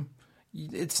room,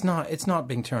 it's not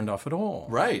being turned off at all.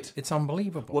 Right. It's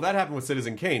unbelievable. Well, that happened with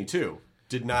Citizen Kane, too.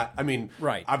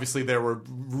 Obviously there were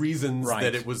reasons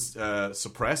that it was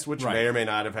suppressed, which may or may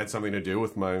not have had something to do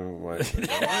with my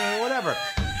whatever.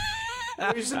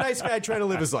 He's just a nice guy trying to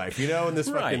live his life, and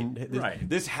this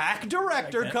this hack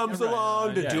director comes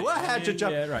along to do a hatchet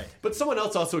job. Yeah, right. But someone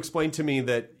else also explained to me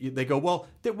that they go,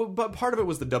 but part of it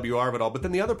was the WR of it all, but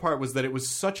then the other part was that it was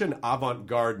such an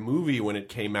avant-garde movie when it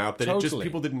came out that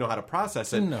people didn't know how to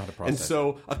process it. And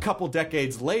so a couple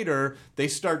decades later, they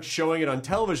start showing it on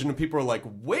television, and people are like,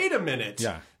 wait a minute.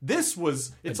 Yeah. This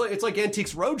was it's like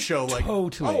Antiques Roadshow. Like,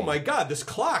 totally. Oh my God, this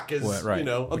clock is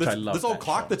this old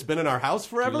clock that's been in our house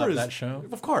forever. Do you love that show?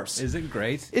 Of course. Is it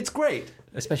great? It's great.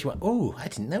 Especially I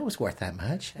didn't know it was worth that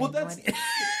much. Well, that's the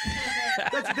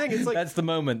thing. It's like that's the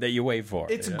moment that you wait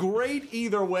for. It's great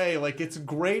either way. Like, it's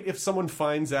great if someone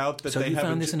finds out that they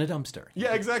found this in a dumpster.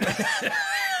 Yeah, exactly.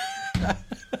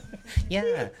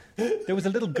 Yeah. There was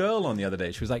a little girl on the other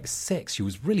day. She was like 6. She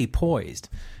was really poised.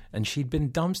 And she'd been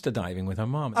dumpster diving with her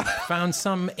mom. And found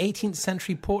some 18th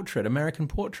century portrait, American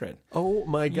portrait. Oh,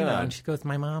 my God. And she goes,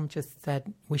 my mom just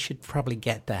said, we should probably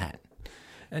get that.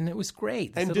 And it was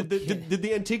great. And did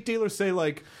the antique dealer say,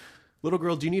 like, little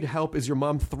girl, do you need help? Is your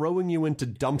mom throwing you into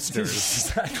dumpsters?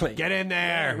 Exactly. Get in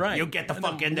there. Right. You get the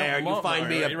fuck in there. You find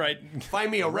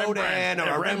me a Rodin or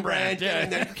a Rembrandt. Get in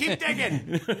there. Keep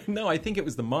digging. No, I think it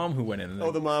was the mom who went in.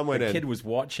 Oh, the mom went in. The kid was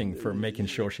watching for making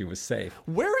sure she was safe.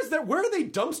 Where are they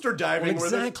dumpster diving? Well,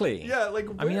 exactly.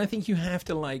 I mean, I think you have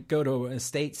to go to an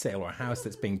estate sale or a house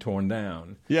that's being torn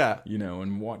down. Yeah.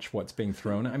 And watch what's being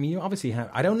thrown. I mean, you obviously have.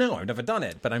 I don't know. I've never done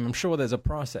it, but I'm sure there's a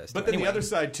process. But then the other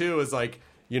side too is like,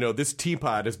 this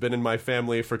teapot has been in my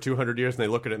family for 200 years, and they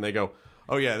look at it and they go,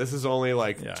 oh yeah, this is only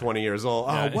 20 years old.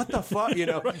 Oh, what the fuck?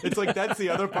 It's like, that's the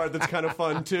other part that's kind of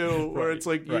fun too, where it's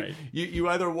like you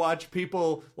either watch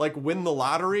people win the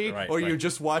lottery or you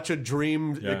just watch a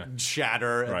dream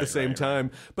shatter at the same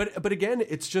time. But again,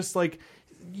 it's just like,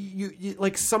 you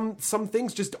some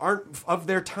things just aren't of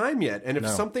their time yet, and if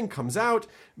something comes out,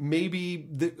 maybe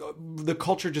the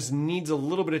culture just needs a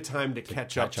little bit of time to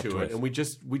catch up to it, and we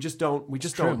just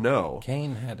don't know.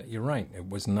 Caine you're right, it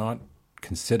was not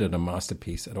considered a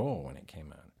masterpiece at all when it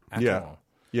came out at all.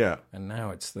 Yeah. And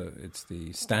now it's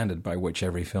the standard by which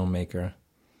every filmmaker.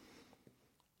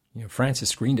 Francis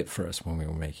screened it first when we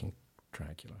were making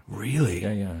Dracula. Really?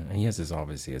 Yeah. And he has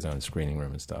obviously his own screening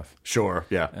room and stuff. Sure,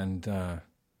 yeah. And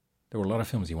there were a lot of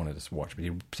films he wanted us to watch, but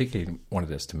he particularly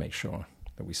wanted us to make sure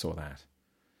that we saw that.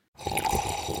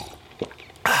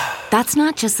 That's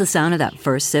not just the sound of that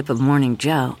first sip of Morning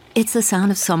Joe. It's the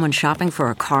sound of someone shopping for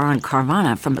a car on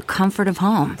Carvana from the comfort of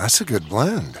home. That's a good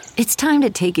blend. It's time to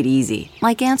take it easy,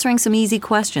 like answering some easy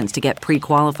questions to get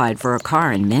pre-qualified for a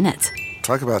car in minutes.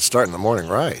 Talk about starting the morning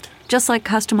right. Just like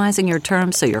customizing your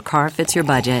terms so your car fits your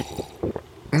budget.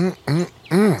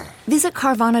 Visit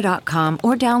Carvana.com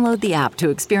or download the app to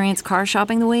experience car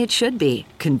shopping the way it should be.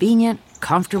 Convenient,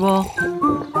 comfortable.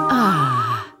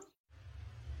 Ah.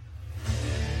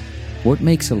 What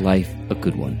makes a life a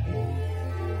good one?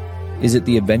 Is it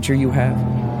the adventure you have?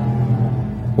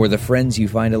 Or the friends you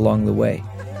find along the way?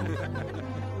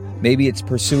 Maybe it's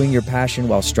pursuing your passion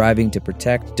while striving to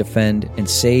protect, defend, and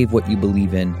save what you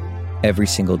believe in every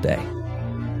single day.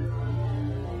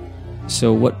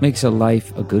 So what makes a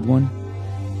life a good one?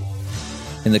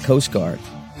 In the Coast Guard,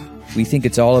 we think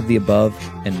it's all of the above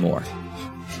and more.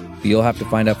 But you'll have to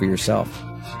find out for yourself.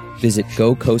 Visit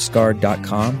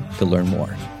gocoastguard.com to learn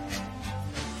more.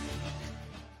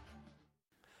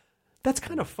 That's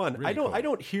kind of fun. Really cool. I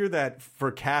don't hear that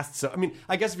for casts. I mean,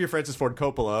 I guess if you're Francis Ford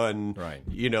Coppola and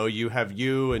you have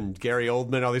you and Cary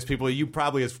Elwes, all these people, you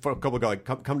probably as Coppola go like,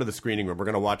 come to the screening room. We're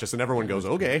going to watch this, and everyone goes,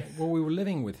 okay. Well, we were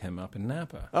living with him up in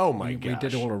Napa. Oh my gosh. We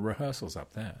did all the rehearsals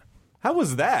up there. How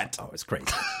was that? Oh, it's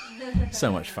great.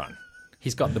 So much fun.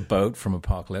 He's got the boat from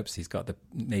Apocalypse. He's got the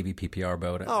Navy PPR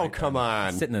boat. Oh, come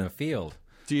on. Sitting in a field.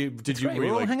 Did you? We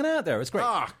were all hanging out there. It was great.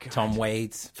 Oh, Tom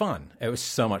Waits, fun. It was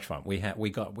so much fun. We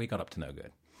got up to no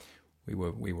good.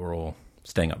 We were all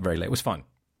staying up very late. It was fun.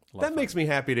 That makes me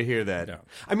happy to hear that. Yeah.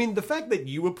 I mean, the fact that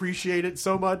you appreciate it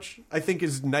so much, I think,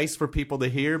 is nice for people to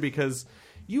hear because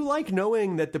you like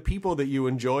knowing that the people that you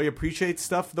enjoy appreciate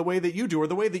stuff the way that you do, or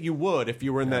the way that you would if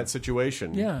you were in that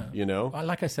situation. Yeah, you know.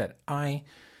 Like I said, I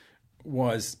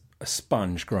was a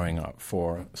sponge growing up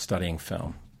for studying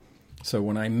film. So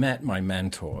when I met my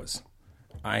mentors,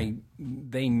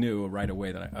 they knew right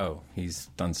away that he's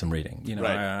done some reading. You know,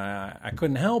 right. I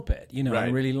couldn't help it. You know, right.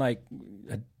 I really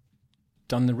had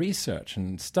done the research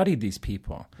and studied these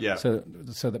people. Yeah. So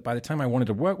that by the time I wanted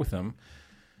to work with them,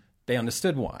 they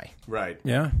understood why. Right.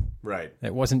 Yeah. Right.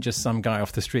 It wasn't just some guy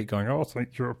off the street going, "Oh, I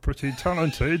think you're pretty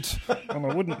talented, and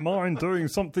I wouldn't mind doing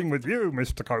something with you,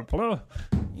 Mr. Coppola."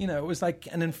 You know, it was like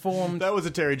an informed... That was a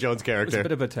Terry Jones character. It was a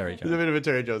bit of a Terry Jones. It was a bit of a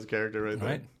Terry Jones character right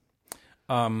there.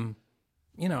 Right.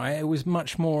 You know, it was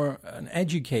much more an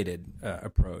educated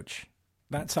approach.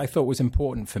 That's, I thought, was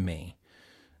important for me,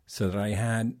 so that I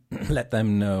had let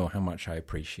them know how much I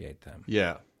appreciate them.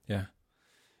 Yeah. Yeah.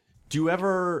 Did you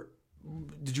ever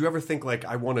think, like,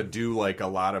 I want to do, like, a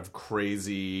lot of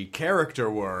crazy character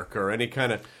work or any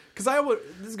kind of... Because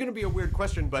this is going to be a weird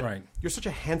question, but you're such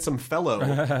a handsome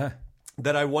fellow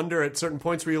that I wonder at certain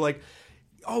points where you're like,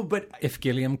 oh, but... If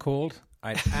Gilliam called,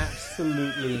 I'd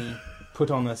absolutely put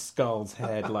on a skull's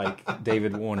head like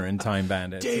David Warner in Time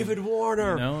Bandits. David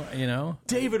Warner! You know?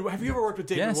 David, have you ever worked with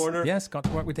David Warner? Yes, got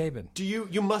to work with David.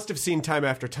 You must have seen Time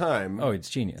After Time. Oh, it's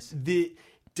genius.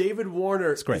 David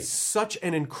Warner is great. Such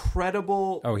an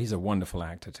incredible... Oh, he's a wonderful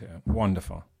actor, too.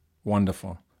 Wonderful.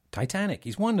 Wonderful. Titanic,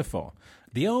 he's wonderful.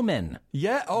 The Omen.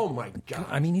 Yeah, oh my God.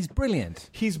 I mean, he's brilliant.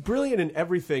 He's brilliant in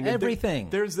everything. Everything.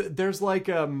 There's like...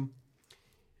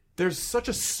 There's such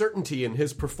a certainty in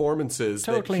his performances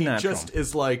totally that he natural. Just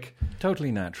is like...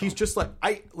 Totally natural. He's just like...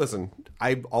 I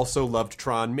also loved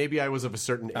Tron. Maybe I was of a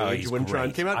certain age when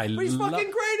Tron came out. But he's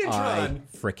fucking great in Tron.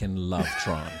 I freaking love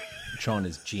Tron. Tron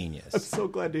is genius. I'm so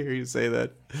glad to hear you say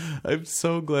that. I'm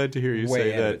so glad to hear you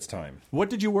say that. It's time. What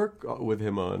did you work with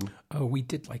him on? Oh, we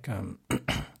did like I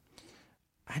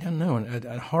don't know,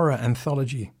 a horror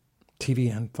anthology,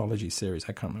 TV anthology series.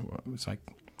 I can't remember what it was like.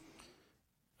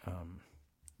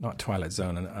 Not Twilight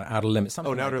Zone and Outer Limits.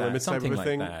 Something Outer Limits something type of like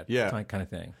thing. That, yeah, kind of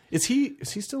thing. Is he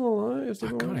still alive?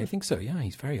 God, I think so. Yeah,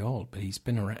 he's very old, but he's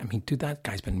been around. I mean, dude, that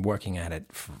guy's been working at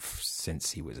it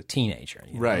since he was a teenager.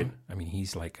 You know? Right. I mean,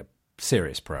 he's like a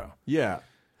serious pro. Yeah.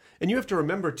 And you have to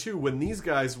remember, too, when these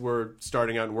guys were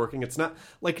starting out and working, it's not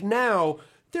like now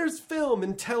there's film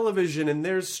and television and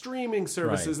there's streaming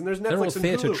services and there's Netflix. They're all and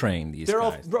theater Hulu. trained, these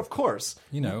guys. All, of course.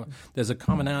 You know, there's a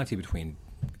commonality between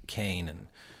Caine and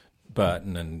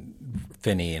Burton and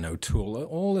Finney and O'Toole.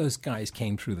 All those guys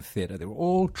came through the theater. They were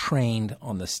all trained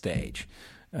on the stage.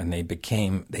 And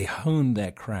they honed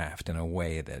their craft in a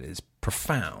way that is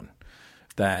profound,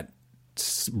 that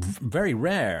it's very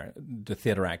rare the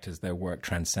theater actors, their work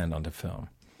transcend onto film,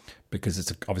 because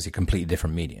it's obviously a completely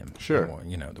different medium. Sure. Or,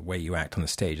 you know, the way you act on the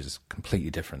stage is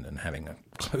completely different than having a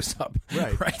close-up.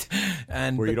 Right. Right.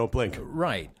 And where you don't blink.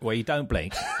 Right. Where you don't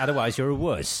blink. Otherwise, you're a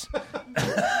wuss.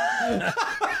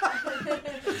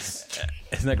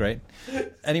 Isn't that great?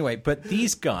 Anyway, but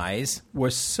these guys were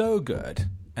so good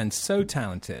and so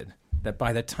talented that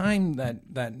by the time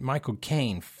that Michael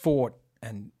Caine fought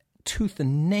and tooth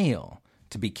and nail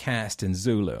to be cast in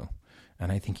Zulu,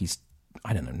 and I think he's,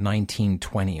 19,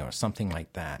 20 or something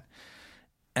like that,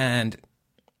 and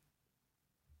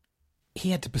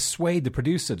he had to persuade the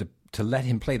producer to let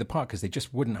him play the part because they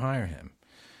just wouldn't hire him.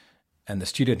 And the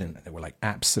studio didn't. They were like,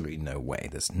 absolutely no way.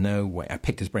 There's no way. I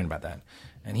picked his brain about that.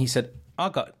 And he said, I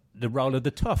got the role of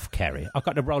the tough, Cary. I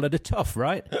got the role of the tough,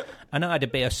 right? And I had to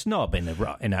be a snob in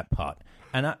that part.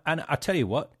 And I tell you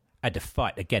what, I had to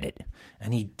fight to get it.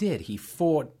 And he did. He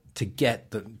fought to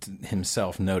get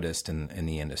himself noticed in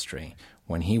the industry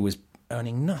when he was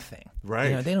earning nothing. Right.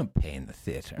 You know, they don't pay in the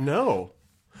theater. No.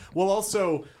 Well,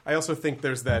 I also think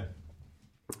there's that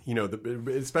you know,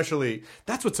 especially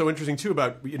that's what's so interesting too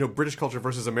about, you know, British culture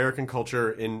versus American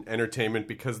culture in entertainment,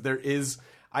 because there is,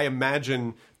 I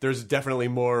imagine there's definitely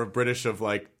more British of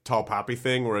like tall poppy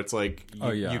thing where it's like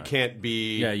you can't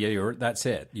be that's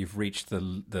it. You've reached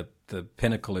the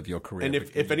pinnacle of your career. And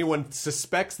if anyone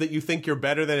suspects that you think you're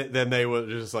better than it, then they will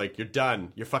just like, you're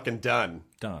done. You're fucking done.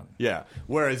 Done. Yeah.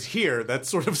 Whereas here, that's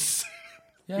sort of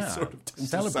yeah, sort of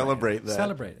celebrate that.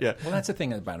 Celebrate it. Yeah. Well, that's the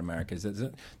thing about America is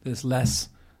that there's less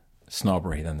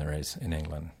snobbery than there is in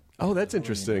England. Oh, that's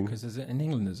interesting. Because in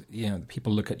England,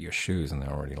 people look at your shoes and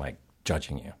they're already like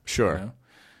judging you. Sure.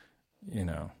 You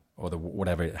know, or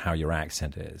how your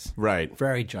accent is. Right.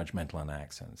 Very judgmental on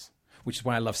accents, which is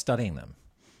why I love studying them.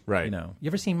 Right. You know, you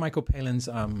ever seen Michael Palin's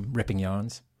Ripping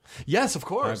Yarns? Yes, of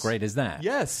course. How great is that?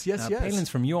 Yes. Palin's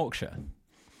from Yorkshire.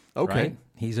 Okay. Right?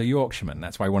 He's a Yorkshireman.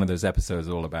 That's why one of those episodes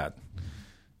is all about,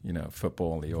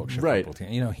 football, the Yorkshire football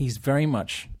team. You know, he's very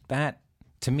much that.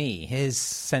 To me, his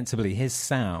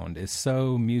sound is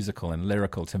so musical and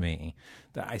lyrical to me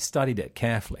that I studied it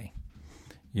carefully,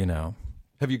 you know.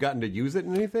 Have you gotten to use it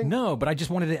in anything? No, but I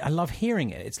just wanted it. I love hearing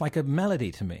it. It's like a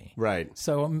melody to me. Right.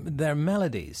 So they're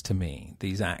melodies to me,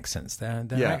 these accents. They're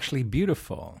actually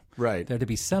beautiful. Right. They're to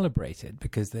be celebrated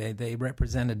because they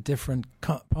represent a different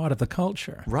part of the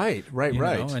culture. Right. You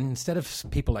know? And instead of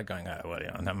people like going, oh, well,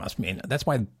 that must mean... That's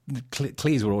why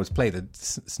Cleese would always play the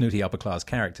snooty upper-class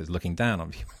characters looking down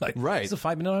on people. Like, right. It's a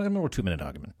 5-minute argument or a 2-minute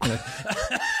argument.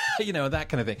 You know, that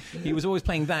kind of thing. He was always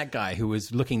playing that guy who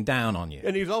was looking down on you.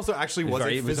 And he also actually was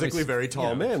a physically very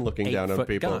tall man looking down on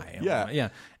people. Guy. Yeah.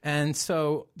 And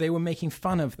so they were making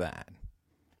fun of that.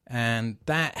 And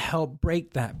that helped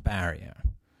break that barrier.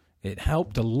 It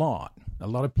helped a lot. A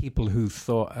lot of people who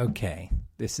thought, okay,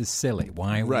 this is silly.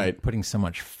 Why are we putting so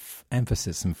much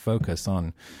emphasis and focus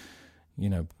on,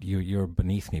 you're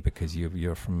beneath me because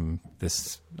you're from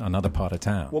another part of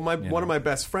town. Well, one of my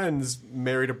best friends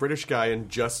married a British guy and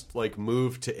just like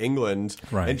moved to England,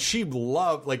 and she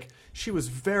was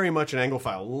very much an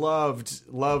Anglophile,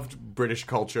 loved British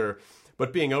culture.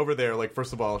 But being over there, like,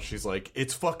 first of all, she's like,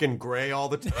 it's fucking gray all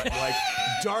the time, like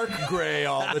dark gray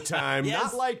all the time,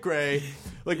 not light gray.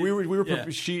 Like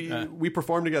we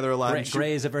performed together a lot.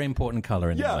 Gray is a very important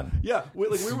color in England. Yeah, we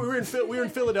were in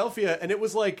Philadelphia, and it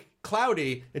was like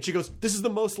cloudy, and she goes, "This is the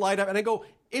most light up," and I go,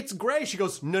 "It's gray." She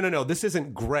goes, "No, this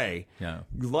isn't gray. Yeah,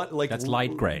 that's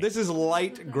light gray. This is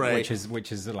light gray,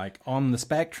 which is like on the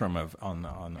spectrum of on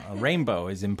a rainbow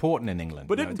is important in England.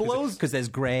 But it blows because there's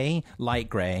gray, light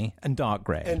gray, and dark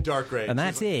gray, and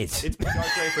that's it. It's been dark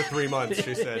gray for 3 months,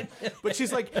 she said. But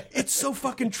she's like, it's so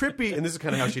fucking trippy, and this is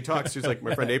kind of how she talks. She's like,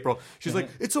 my friend April. She's like,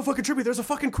 it's so fucking trippy. There's a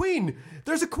fucking queen.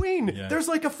 There's a queen. Yeah. There's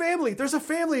like a family. There's a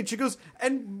family. And she goes,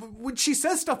 and when she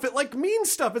says stuff, it like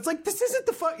means stuff. It's like, this isn't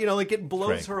the fuck, like it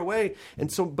blows her away.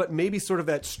 And so, but maybe sort of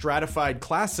that stratified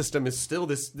class system is still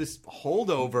this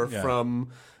holdover from,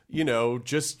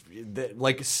 just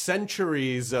like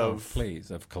centuries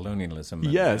of colonialism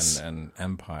and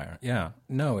empire. Yeah,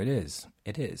 no, it is.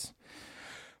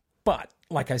 But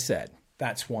like I said,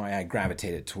 that's why I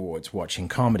gravitated towards watching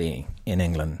comedy in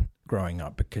England growing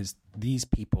up, because these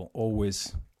people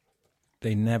always,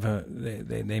 they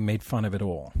made fun of it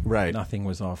all. Right. Nothing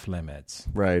was off limits.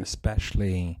 Right.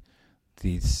 Especially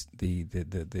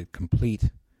the complete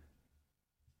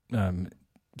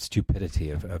stupidity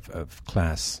of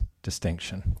class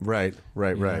distinction. Right.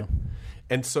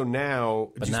 And so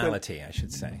now... Banality, I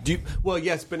should say.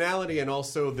 Yes, banality and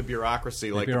also the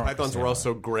bureaucracy. The Pythons were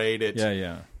also great at...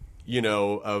 Yeah.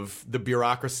 Of the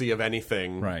bureaucracy of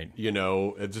anything. Right.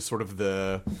 Just sort of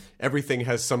everything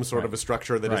has some sort of a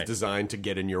structure that is designed to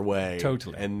get in your way.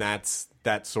 Totally. And that's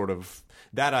that sort of,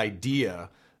 that idea...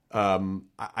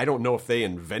 I don't know if they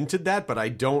invented that, but I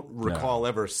don't recall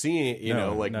ever seeing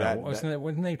that.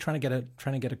 Wasn't they trying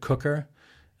to get a cooker,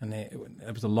 and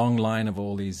it was a long line of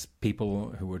all these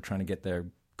people who were trying to get their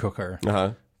cooker,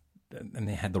 and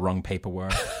they had the wrong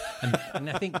paperwork. and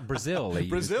I think Brazil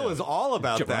is all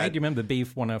about that. Right? Do you remember the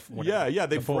beef one? They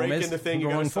break in the thing.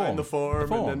 You got to sign the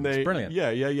form, and then they it's brilliant.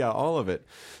 Yeah, all of it.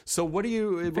 So what do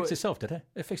you? It fixed itself, did it?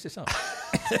 It fixed itself.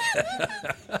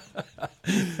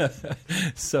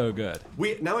 So good.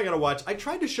 Now I got to watch. I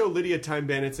tried to show Lydia Time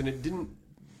Bandits, and it didn't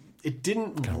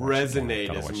resonate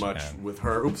as much with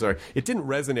her. Oops, sorry. It didn't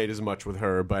resonate as much with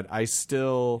her, but I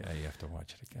still. Yeah, you have to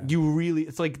watch it again.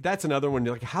 It's like that's another one.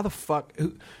 You're like, how the fuck?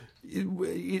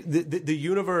 The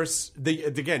universe,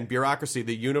 again, bureaucracy.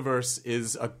 The universe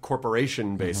is a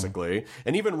corporation, basically,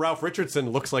 and even Ralph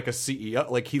Richardson looks like a CEO.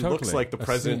 Like he looks like the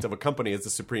president of a company as the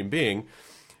supreme being.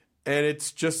 And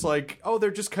it's just like, oh,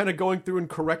 they're just kind of going through and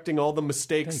correcting all the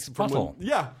mistakes. It's subtle.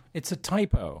 Yeah. It's a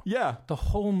typo. Yeah. The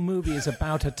whole movie is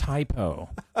about a typo.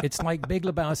 It's like Big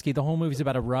Lebowski. The whole movie is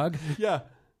about a rug. Yeah.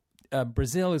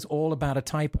 Brazil is all about a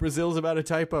typo. Brazil's about a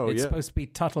typo. It's supposed to be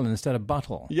Tuttle instead of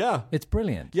Buttle. Yeah. It's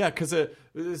brilliant. Yeah, because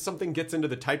something gets into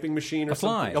the typing machine or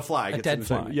something. A fly. A dead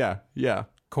fly. Yeah.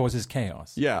 Causes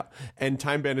chaos. Yeah. And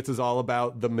Time Bandits is all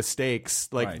about the mistakes,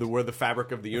 like where the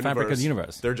fabric of the universe. Fabric of the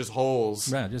universe. They're just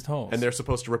holes. Yeah, just holes. And they're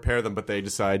supposed to repair them, but they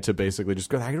decide to basically just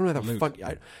go, I don't know how the fuck.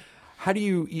 How do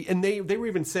you. And they were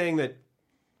even saying that,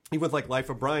 even with like Life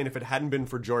of Brian, if it hadn't been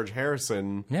for George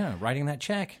Harrison, writing that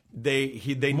check, they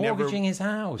mortgaging his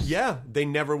house, they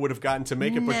never would have gotten to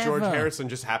make it. But George Harrison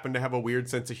just happened to have a weird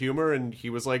sense of humor, and he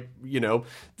was like,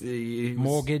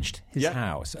 mortgaged his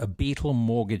house. A Beatle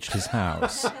mortgaged his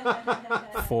house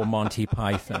for Monty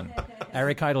Python.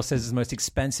 Eric Idle says it's the most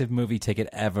expensive movie ticket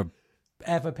ever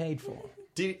paid for.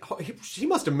 He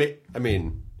must have made. I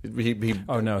mean. He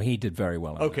did very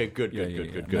well. Okay, good.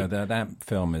 No, that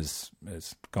film has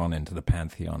gone into the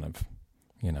pantheon of,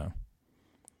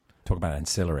 talk about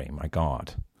ancillary. My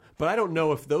God. But I don't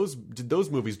know if did those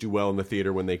movies do well in the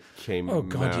theater when they came out? Oh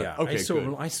God, yeah. Okay,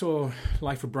 I saw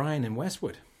Life of Brian in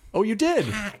Westwood. Oh, you did?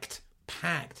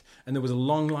 Packed, and there was a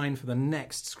long line for the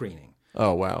next screening.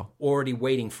 Oh, wow. Already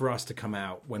waiting for us to come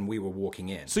out when we were walking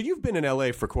in. So you've been in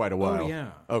L.A. for quite a while. Oh, yeah.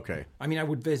 Okay. I mean, I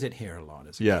would visit here a lot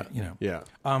as a kid, Yeah.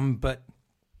 But,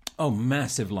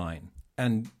 massive line.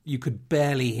 And you could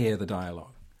barely hear the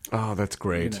dialogue. Oh, that's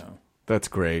great. That's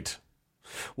great.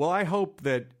 Well, I hope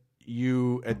that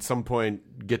you, at some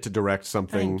point, get to direct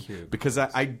something. Thank you. Because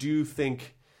I do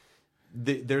think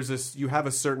you have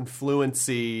a certain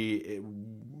fluency.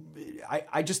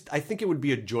 I think it would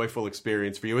be a joyful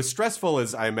experience for you. As stressful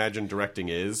as I imagine directing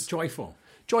is. Joyful.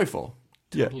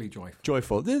 Totally joyful.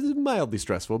 Joyful. This is mildly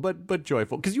stressful, but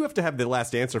joyful. Because you have to have the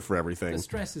last answer for everything. The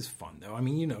stress is fun, though. I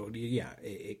mean, you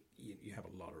have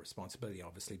a lot of responsibility,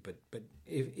 obviously. But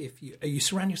if you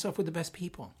surround yourself with the best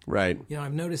people. Right.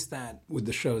 I've noticed that with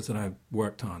the shows that I've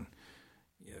worked on,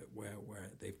 where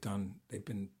they've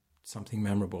been something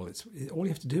memorable. All you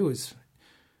have to do is,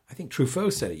 I think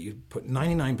Truffaut said it, you put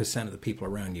 99% of the people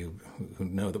around you who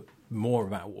know more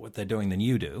about what they're doing than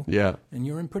you do. Yeah. And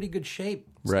you're in pretty good shape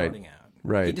starting out.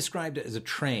 Right. He described it as a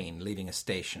train leaving a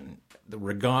station.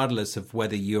 Regardless of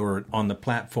whether you're on the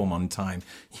platform on time,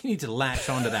 you need to latch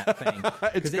onto that thing.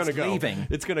 It's going to go. Leaving.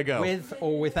 It's going to go. With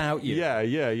or without you.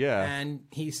 Yeah. And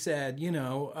he said,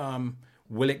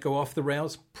 will it go off the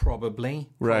rails? Probably.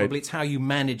 Right. Probably. It's how you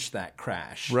manage that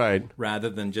crash. Right. Rather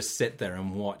than just sit there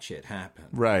and watch it happen.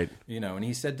 Right. And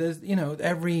he said, there's,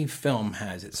 every film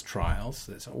has its trials.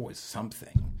 There's always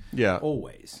something. Yeah.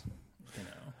 Always.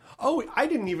 Oh, I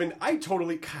don't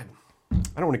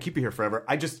want to keep you here forever.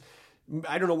 I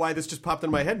don't know why this just popped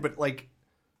in my head, but like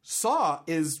Saw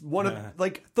is one of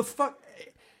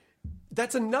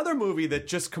that's another movie that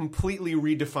just completely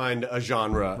redefined a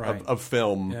genre of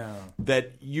film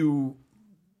that you.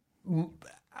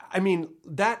 I mean,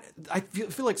 I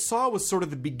feel like Saw was sort of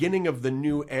the beginning of the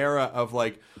new era of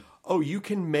like, oh, you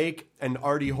can make an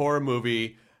arty horror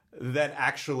movie that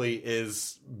actually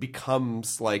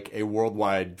becomes like a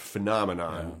worldwide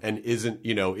phenomenon and isn't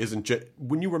just,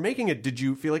 when you were making it, did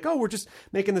you feel like, oh, we're just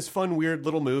making this fun, weird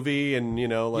little movie and,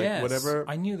 yes, whatever?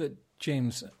 I knew that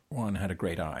James Wan had a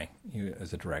great eye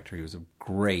as a director. He was a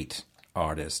great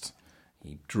artist.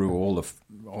 He drew all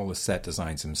the set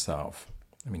designs himself.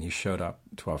 I mean, he showed up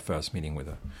to our first meeting with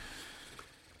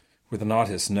an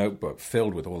artist's notebook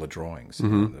filled with all the drawings.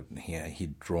 Mm-hmm.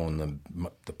 He'd drawn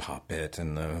the puppet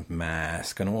and the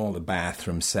mask and all the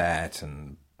bathroom set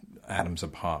and Adam's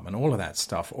apartment, all of that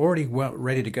stuff, already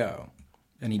ready to go.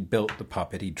 And he'd built the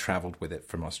puppet. He'd traveled with it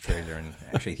from Australia, and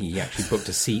he actually booked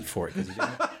a seat for it because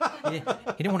he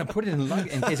didn't want to put it in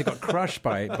case it got crushed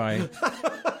by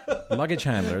luggage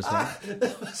handlers. Right?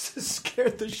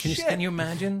 Scared the shit. Can you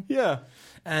imagine? Yeah.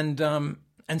 And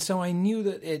so I knew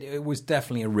that it was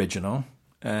definitely original,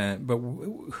 but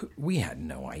we had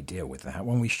no idea with that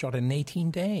when we shot it in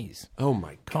 18 days. Oh,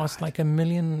 my God. Cost like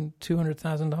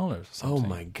 $1,200,000 or something. Oh,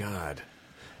 my God.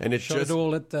 And it shot it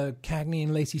all at the Cagney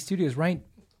and Lacey Studios, right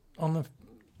on the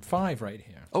 5 right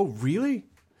here. Oh, really?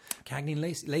 Cagney and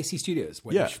Lacey Studios,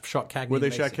 where they shot Cagney where and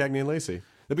Lacey. Where they shot Cagney and Lacey.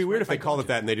 It'd be weird if they called it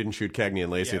that and they didn't shoot Cagney and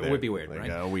Lacey there. It would be weird, right?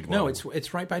 No,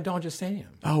 it's right by Dodger Stadium.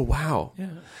 Oh, wow. Yeah.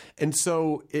 And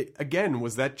so,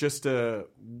 was that just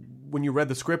when you read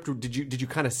the script, did you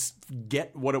kind of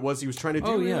get what it was he was trying to do?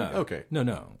 Oh, yeah. Okay.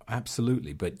 No,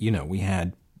 absolutely. But, we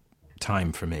had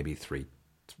time for maybe three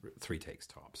takes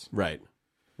tops. Right.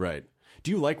 Do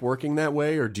you like working that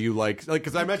way, or do you like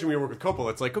because I imagine when you work with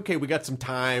Coppola, it's like, okay, we got some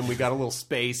time, we got a little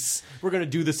space, we're going to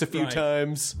do this a few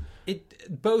times.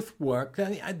 It both work.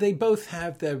 They both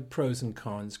have their pros and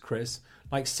cons, Chris.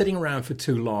 Like sitting around for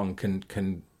too long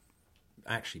can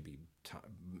actually be,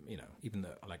 even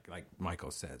though like Michael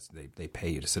says, they pay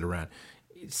you to sit around.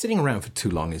 Sitting around for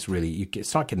too long is really, you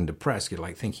start getting depressed. You're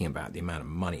like thinking about the amount of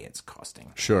money it's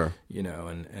costing. Sure.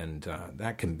 And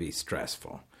that can be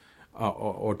stressful.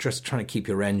 Or just trying to keep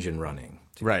your engine running.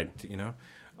 Right.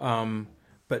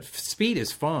 But speed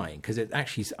is fine because it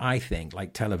actually, I think,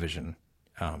 like television,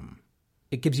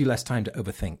 it gives you less time to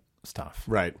overthink stuff.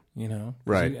 Right.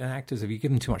 Right. Actors, if you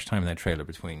give them too much time in their trailer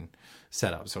between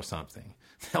setups or something,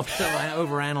 they'll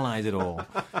overanalyze it all.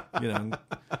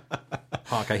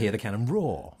 Hark, I hear the cannon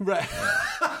roar. Right.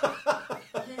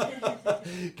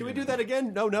 Can we do that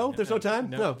again? No, there's no time?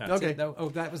 No. Okay. Oh,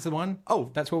 that was the one?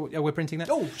 Oh. That's what we're printing that?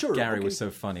 Oh, sure. Gary okay. was so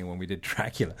funny when we did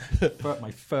Dracula.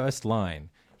 My first line,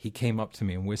 he came up to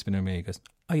me and whispered to me, he goes,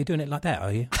 "Oh, you're doing it like that,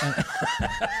 are you?"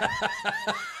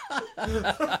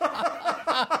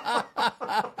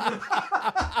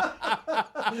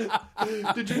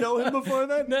 Did you know him before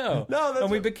that? No. That's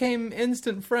and we became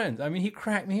instant friends. I mean, he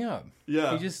cracked me up.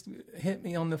 Yeah. He just hit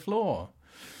me on the floor.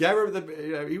 Yeah, I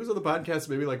remember he was on the podcast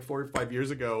maybe like 4 or 5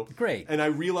 years ago. Great. And I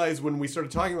realized when we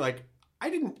started talking, like, I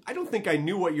don't think I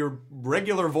knew what your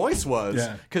regular voice was.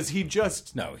 Yeah. Because he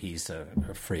just... No, he's a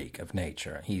freak of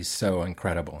nature. He's so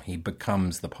incredible. He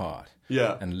becomes the part.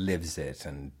 Yeah. And lives it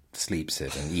and sleeps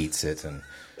it and eats it and,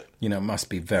 must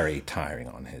be very tiring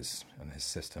on his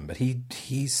system. But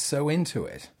he's so into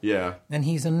it. Yeah. And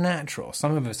he's a natural.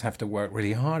 Some of us have to work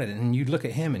really hard at it. And you look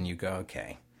at him and you go,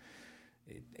 okay...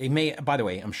 He may, by the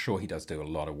way, I'm sure he does do a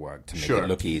lot of work to make it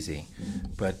look easy,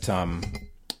 but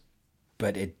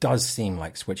it does seem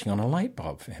like switching on a light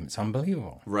bulb for him. It's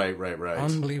unbelievable. Right.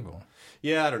 Unbelievable.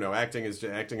 Yeah, I don't know. Acting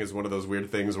is one of those weird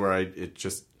things where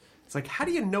it's like, how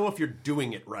do you know if you're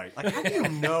doing it right? Like, how do you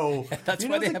know? That's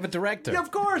why they have a director. Yeah,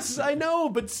 of course, I know,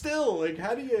 but still, like,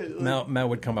 how do you? Like... Mel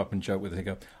would come up and joke with it. He'd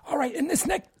go, "All right, in this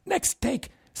next take,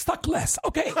 suck less.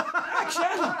 Okay, action."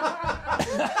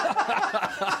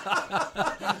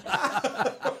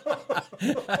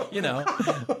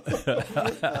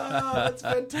 That's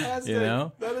fantastic.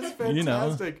 That is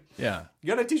fantastic. Yeah. You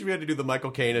gotta teach me how to do the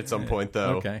Michael Caine at some point,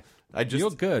 though. Okay.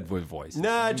 You're good with voice.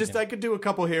 Nah, I could do a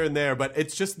couple here and there, but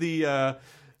it's just the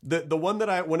one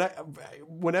that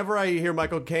whenever I hear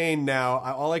Michael Caine now,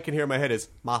 all I can hear in my head is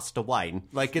Master Wayne.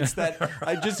 Like it's that right.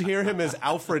 I just hear him as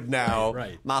Alfred now,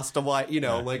 right. Master Wayne.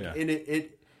 In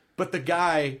it. But the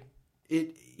guy,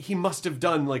 he must have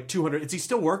done like 200. Is he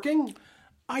still working?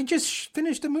 I just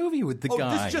finished a movie with the guy.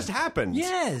 Oh, this just happened?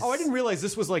 Yes. Oh, I didn't realize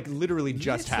this was like literally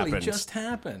just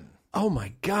happened. Oh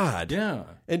my God. Yeah.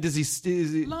 And does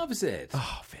he loves it.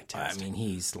 Oh, fantastic. I mean,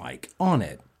 he's like on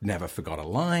it. Never forgot a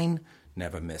line.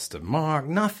 Never missed a mark.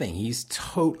 Nothing. He's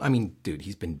I mean, dude,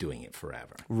 he's been doing it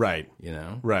forever. Right.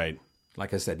 Right.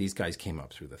 Like I said, these guys came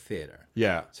up through the theater.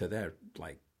 Yeah. So they're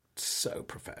like so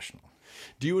professional.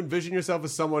 Do you envision yourself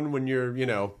as someone when you're,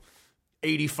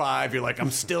 85, you're like,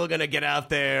 I'm still going to get out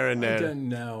there? And I don't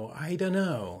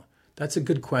know. That's a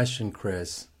good question,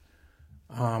 Chris.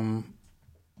 I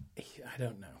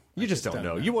don't know. You just don't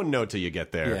know. You won't know till you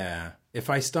get there. Yeah. If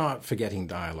I start forgetting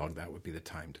dialogue, that would be the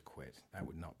time to quit. That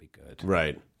would not be good.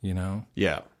 Right.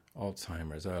 Yeah.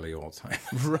 Alzheimer's, early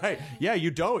Alzheimer's. Right. Yeah, you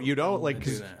don't like,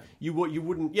 because you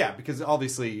wouldn't, because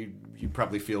obviously you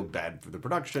probably feel bad for the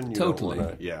production. You totally. Don't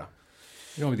wanna, yeah.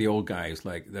 With the old guys,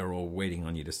 like, they're all waiting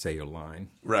on you to say your line.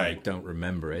 Right. You don't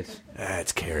remember it.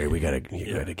 It's Cary. You gotta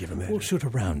give him that. We'll shoot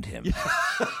around him.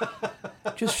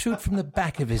 Just shoot from the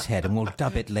back of his head and we'll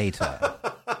dub it later.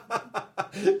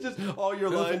 Just all your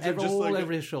lines are just all like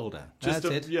over his shoulder. That's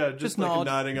it. Yeah, just like nod.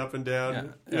 nodding up and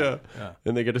down. Yeah.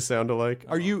 And they get to sound alike.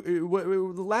 Are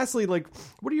you? Lastly, like,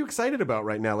 what are you excited about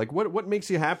right now? Like, what makes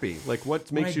you happy? Like, what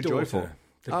makes you joyful?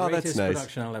 The greatest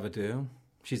production I'll ever do.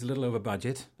 She's a little over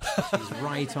budget. She's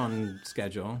right on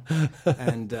schedule.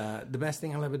 And the best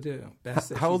thing I'll ever do.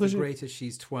 How old is she? Greatest.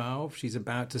 She's 12. She's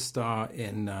about to star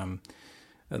in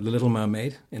The Little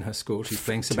Mermaid in her school. She's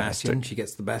playing Sebastian. She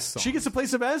gets the best song. She gets to play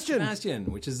Sebastian,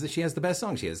 which is she has the best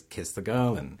song. She has "Kiss the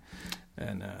Girl" and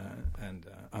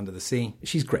 "Under the Sea."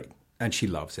 She's great, and she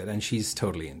loves it, and she's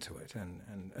totally into it,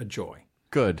 and a joy.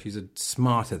 Good. She's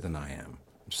smarter than I am.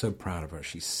 I'm so proud of her.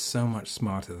 She's so much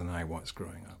smarter than I was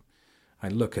growing up. I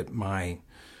look at my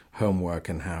homework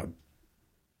and how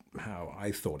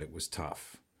I thought it was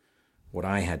tough, what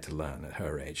I had to learn at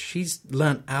her age. She's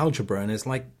learned algebra and is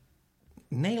like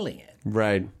nailing it.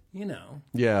 Right. You know.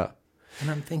 Yeah. And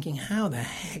I'm thinking, how the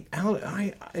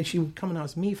heck? She would come and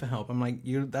ask me for help. I'm like,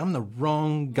 I'm the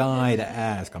wrong guy to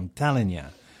ask. I'm telling you.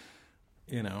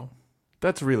 You know?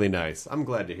 That's really nice. I'm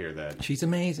glad to hear that. She's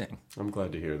amazing. I'm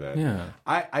glad to hear that. Yeah.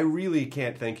 I really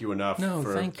can't thank you enough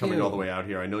for coming all the way out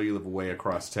here. I know you live way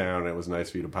across town. It was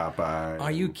nice for you to pop by.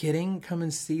 Are you kidding? Come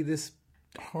and see this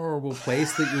horrible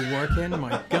place that you work in.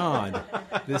 My God,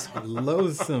 this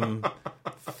loathsome,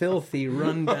 filthy,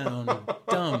 rundown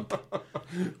dump.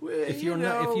 If you're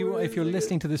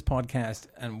listening to this podcast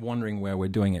and wondering where we're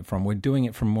doing it from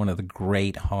one of the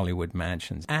great Hollywood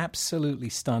mansions. Absolutely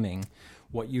stunning.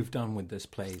 What you've done with this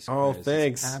place. Oh, Chris.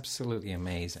 thanks. It's absolutely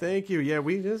amazing. Thank you. Yeah,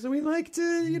 we like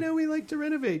to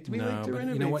renovate. We like to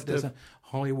renovate. You know what? There's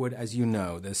Hollywood, as you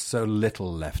know, there's so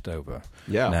little left over.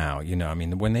 Yeah. Now, I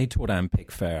mean, when they toured on Pick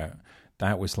Fair,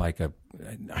 that was like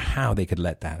how they could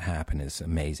let that happen is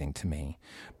amazing to me.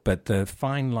 But the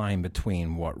fine line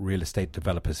between what real estate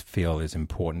developers feel is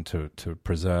important to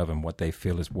preserve and what they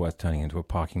feel is worth turning into a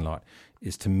parking lot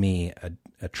is, to me,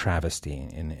 a travesty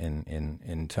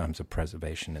in terms of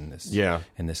preservation in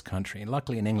this country. And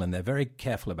luckily in England, they're very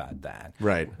careful about that.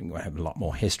 Right. We have a lot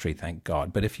more history, thank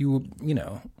God. But if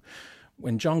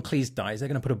when John Cleese dies, they're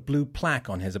going to put a blue plaque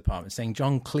on his apartment saying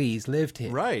John Cleese lived here.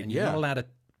 Right, and you're not allowed to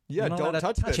don't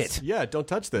touch this. it. Yeah, don't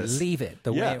touch this. Leave it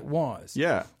the way it was.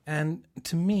 Yeah. And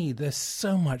to me, there's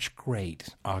so much great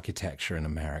architecture in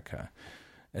America,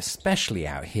 especially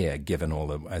out here, given all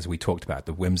the, as we talked about,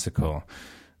 the whimsical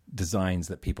designs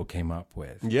that people came up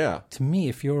with. Yeah. To me,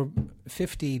 if you're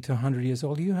 50 to 100 years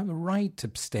old, you have a right to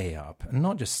stay up. And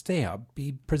not just stay up,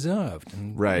 be preserved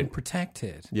and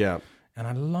protected. Yeah. And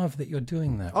I love that you're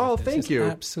doing that. Oh, thank you.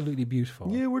 It's absolutely beautiful.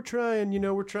 Yeah, we're trying.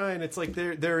 We're trying. It's like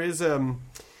there is I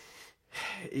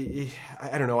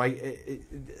don't know.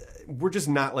 We're just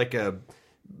not like a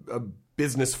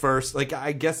business first. Like,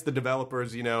 I guess the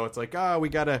developers, it's like, we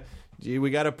gotta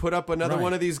put up another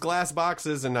one of these glass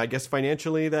boxes, and I guess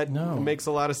financially that makes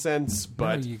a lot of sense.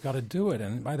 But you got to do it.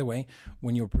 And by the way,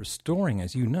 when you're restoring,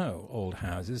 as you know, old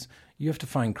houses, you have to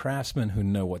find craftsmen who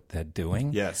know what they're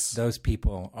doing. Yes, those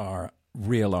people are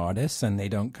real artists, and they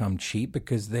don't come cheap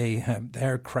because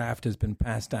their craft has been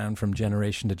passed down from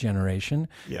generation to generation.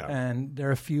 Yeah, and there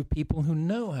are a few people who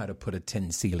know how to put a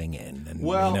tin ceiling in. And,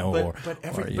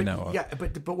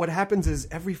 but what happens is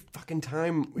every fucking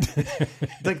time,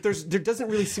 like there doesn't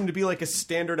really seem to be like a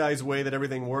standardized way that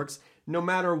everything works. No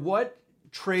matter what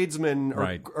tradesman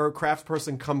or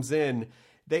craftsperson comes in,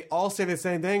 they all say the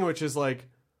same thing, which is like,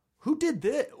 who did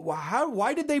this?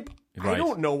 Why did they? I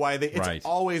don't know why they. It's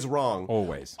always wrong.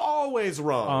 Always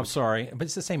wrong. Oh, I'm sorry, but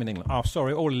it's the same in England. Oh,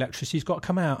 sorry, all electricity's got to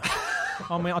come out.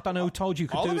 I mean, I don't know who told you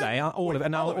could do that. All of it.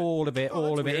 No, all of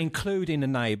it, including the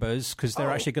neighbours, because they're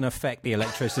actually going to affect the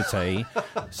electricity.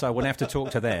 So we'll have to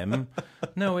talk to them.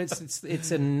 No,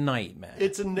 it's a nightmare.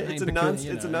 It's a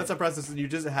nonstop process, and you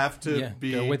just have to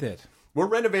go with it. We're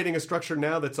renovating a structure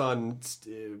now that's on.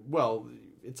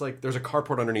 It's like there's a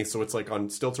carport underneath, so it's like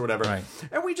on stilts or whatever. Right.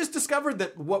 And we just discovered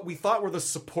that what we thought were the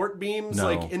support beams,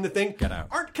 like in the thing,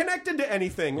 aren't connected to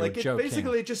anything. You're like it joking.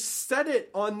 basically just set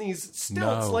it on these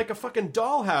stilts like a fucking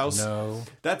dollhouse. No.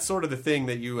 That's sort of the thing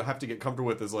that you have to get comfortable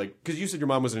with. Is like, because you said your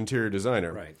mom was an interior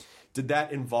designer, right? Did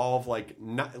that involve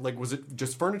was it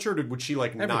just furniture? Or would she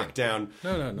knock down?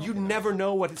 No. You never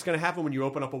know what's going to happen when you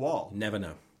open up a wall. Never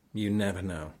know. You never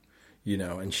know.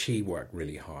 And she worked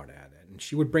really hard at it. And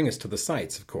she would bring us to the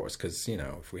sites, of course, because,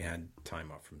 if we had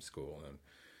time off from school, and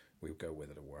we would go with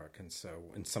her to work. And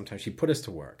sometimes she put us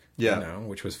to work,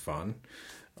 which was fun.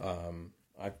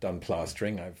 I've done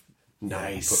plastering. I've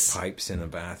put pipes in a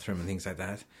bathroom and things like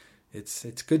that. It's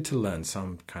good to learn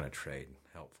some kind of trade,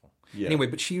 helpful. Yeah. Anyway,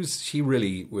 but she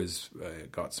really was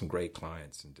got some great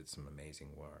clients and did some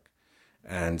amazing work.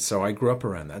 And so I grew up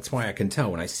around that. That's why I can tell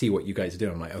when I see what you guys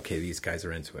do. I'm like, okay, these guys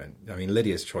are into it. I mean,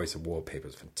 Lydia's choice of wallpaper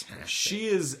is fantastic. She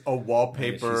is a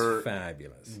wallpaper she's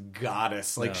fabulous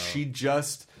goddess. She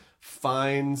just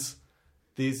finds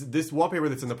this wallpaper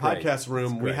that's in the podcast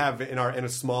room. We have in a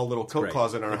small little coat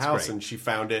closet in our house, and she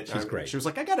found it. She's great. She was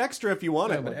like, I got extra if you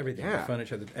want it. But everything, the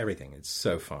furniture, everything. It's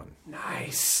so fun.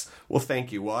 Nice. Well,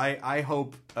 thank you. Well, I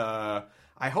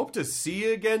hope to see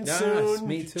you again soon.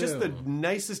 Me too. Just the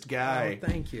nicest guy. Oh,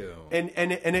 thank you. And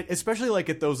it, especially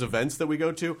at those events that we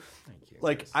go to. Thank you.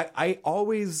 I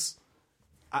always.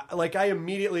 I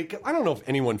immediately. I don't know if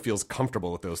anyone feels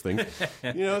comfortable with those things.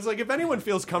 It's like if anyone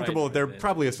feels comfortable, they're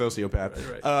probably a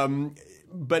sociopath. Right.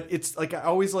 but it's like I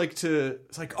always like to.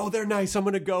 It's like, oh, they're nice. I'm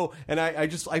gonna go, and I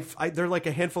they're like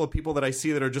a handful of people that I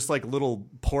see that are just like little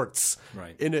ports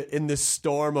in this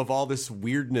storm of all this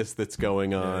weirdness that's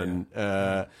going on.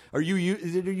 Yeah. Are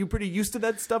you pretty used to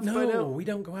that stuff? No, by now? We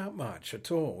don't go out much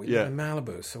at all. We live in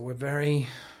Malibu, so we're very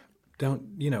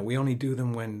we only do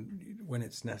them when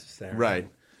it's necessary. Right.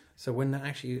 So we're not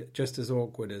actually just as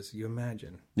awkward as you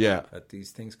imagine at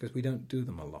these things because we don't do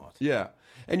them a lot. Yeah.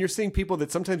 And you're seeing people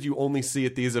that sometimes you only see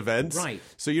at these events. Right.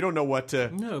 So you don't know what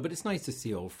to... No, but it's nice to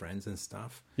see old friends and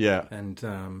stuff. Yeah. And,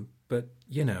 but,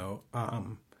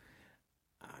 I'd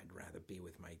rather be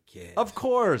with my kids. Of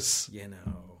course.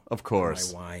 Of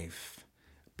course. My wife.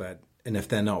 And if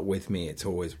they're not with me, it's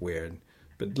always weird.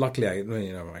 But luckily, I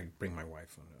bring my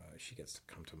wife on. She gets to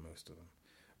come to most of them.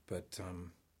 But...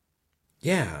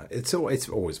 yeah, it's always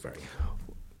very.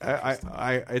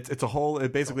 It's a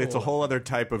whole other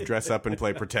type of dress up and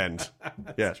play pretend.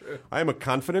 Yeah, I am a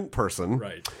confident person,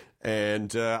 right?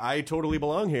 And I totally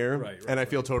belong here, right, and I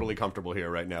feel totally comfortable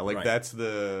here right now. Like right. that's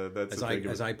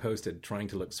as I posted, trying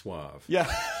to look suave. Yeah,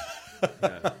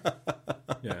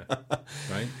 yeah,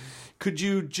 right. Could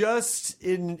you just,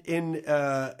 in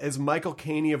as Michael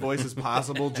Caine a voice as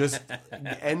possible, just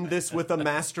end this with a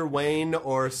Master Wayne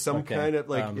or some kind of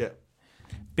like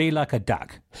Be like a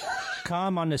duck,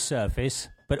 calm on the surface,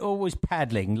 but always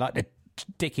paddling like the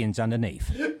Dickens underneath.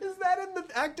 Is that in the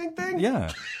acting thing?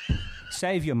 Yeah.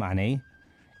 Save your money.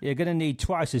 You're going to need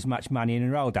twice as much money in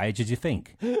your old age as you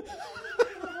think.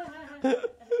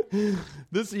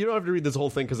 This you don't have to read this whole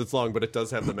thing because it's long, but it does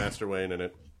have the Master Wayne in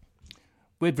it.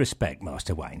 With respect,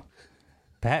 Master Wayne,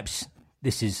 perhaps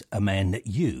this is a man that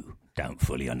you don't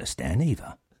fully understand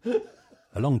either.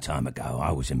 A long time ago,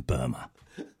 I was in Burma.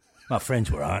 My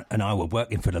friends and I were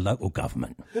working for the local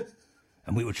government,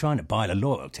 and we were trying to buy the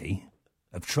loyalty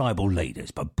of tribal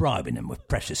leaders by bribing them with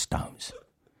precious stones.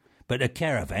 But the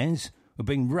caravans were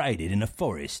being raided in a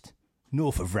forest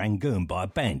north of Rangoon by a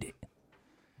bandit.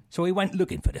 So we went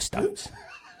looking for the stones.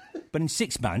 But in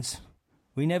 6 months,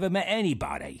 we never met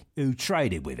anybody who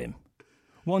traded with him.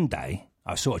 One day,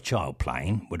 I saw a child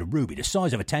playing with a ruby the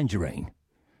size of a tangerine.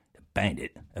 The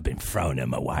bandit had been throwing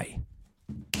them away.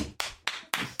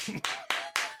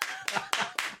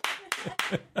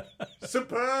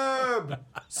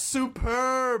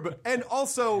 Superb. And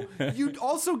also you'd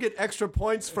also get extra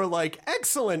points for like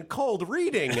excellent cold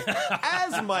reading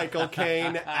as Michael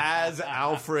Caine as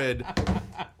Alfred.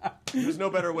 There's no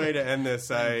better way to end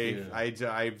this. I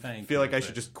feel like I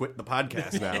should just quit the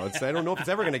podcast now. I don't know if it's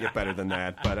ever going to get better than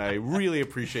that, but I really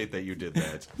appreciate that you did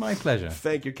that. My pleasure.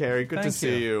 Thank you, Cary. Good to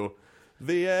see you.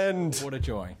 The end. What a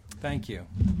joy. Thank you.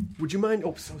 Would you mind?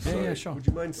 Oh, so sorry. Yeah, sure. Would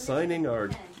you mind signing our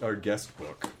guest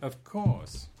book? Of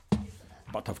course.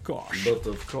 But of course.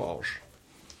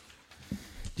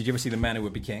 Did you ever see The Man Who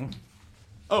Would Be King?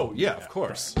 Oh, yeah, of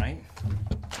course. Right?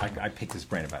 I picked his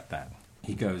brain about that.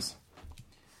 He goes,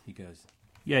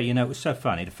 yeah, it was so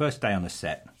funny. The first day on the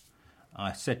set,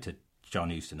 I said to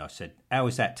John Huston, I said, how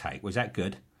was that take? Was that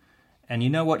good? And you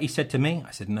know what he said to me?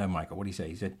 I said, no, Michael. What did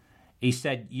he say? He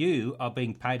said, you are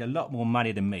being paid a lot more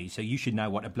money than me, so you should know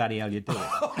what the bloody hell you're doing.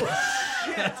 Oh,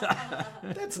 shit.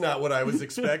 That's not what I was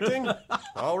expecting.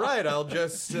 All right, I'll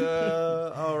just...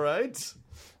 all right.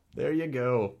 There you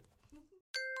go.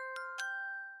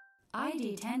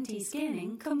 ID10T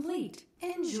scanning complete.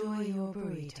 Enjoy your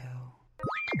burrito.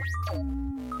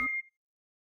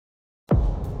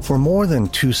 For more than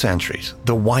 2 centuries,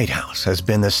 the White House has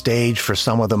been the stage for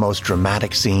some of the most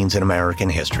dramatic scenes in American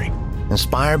history.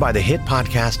 Inspired by the hit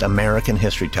podcast American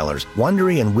History Tellers,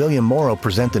 Wondery and William Morrow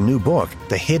present the new book,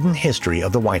 The Hidden History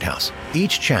of the White House.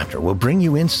 Each chapter will bring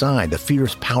you inside the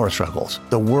fierce power struggles,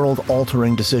 the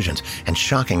world-altering decisions, and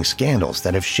shocking scandals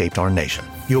that have shaped our nation.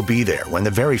 You'll be there when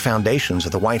the very foundations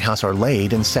of the White House are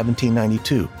laid in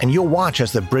 1792, and you'll watch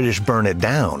as the British burn it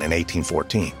down in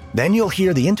 1814. Then you'll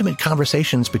hear the intimate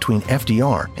conversations between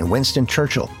FDR and Winston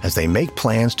Churchill as they make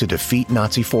plans to defeat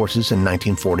Nazi forces in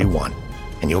 1941.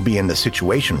 And you'll be in the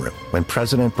Situation Room when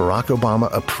President Barack Obama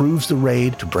approves the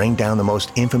raid to bring down the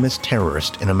most infamous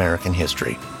terrorist in American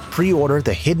history. Pre-order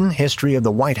The Hidden History of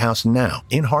the White House now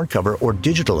in hardcover or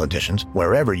digital editions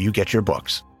wherever you get your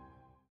books.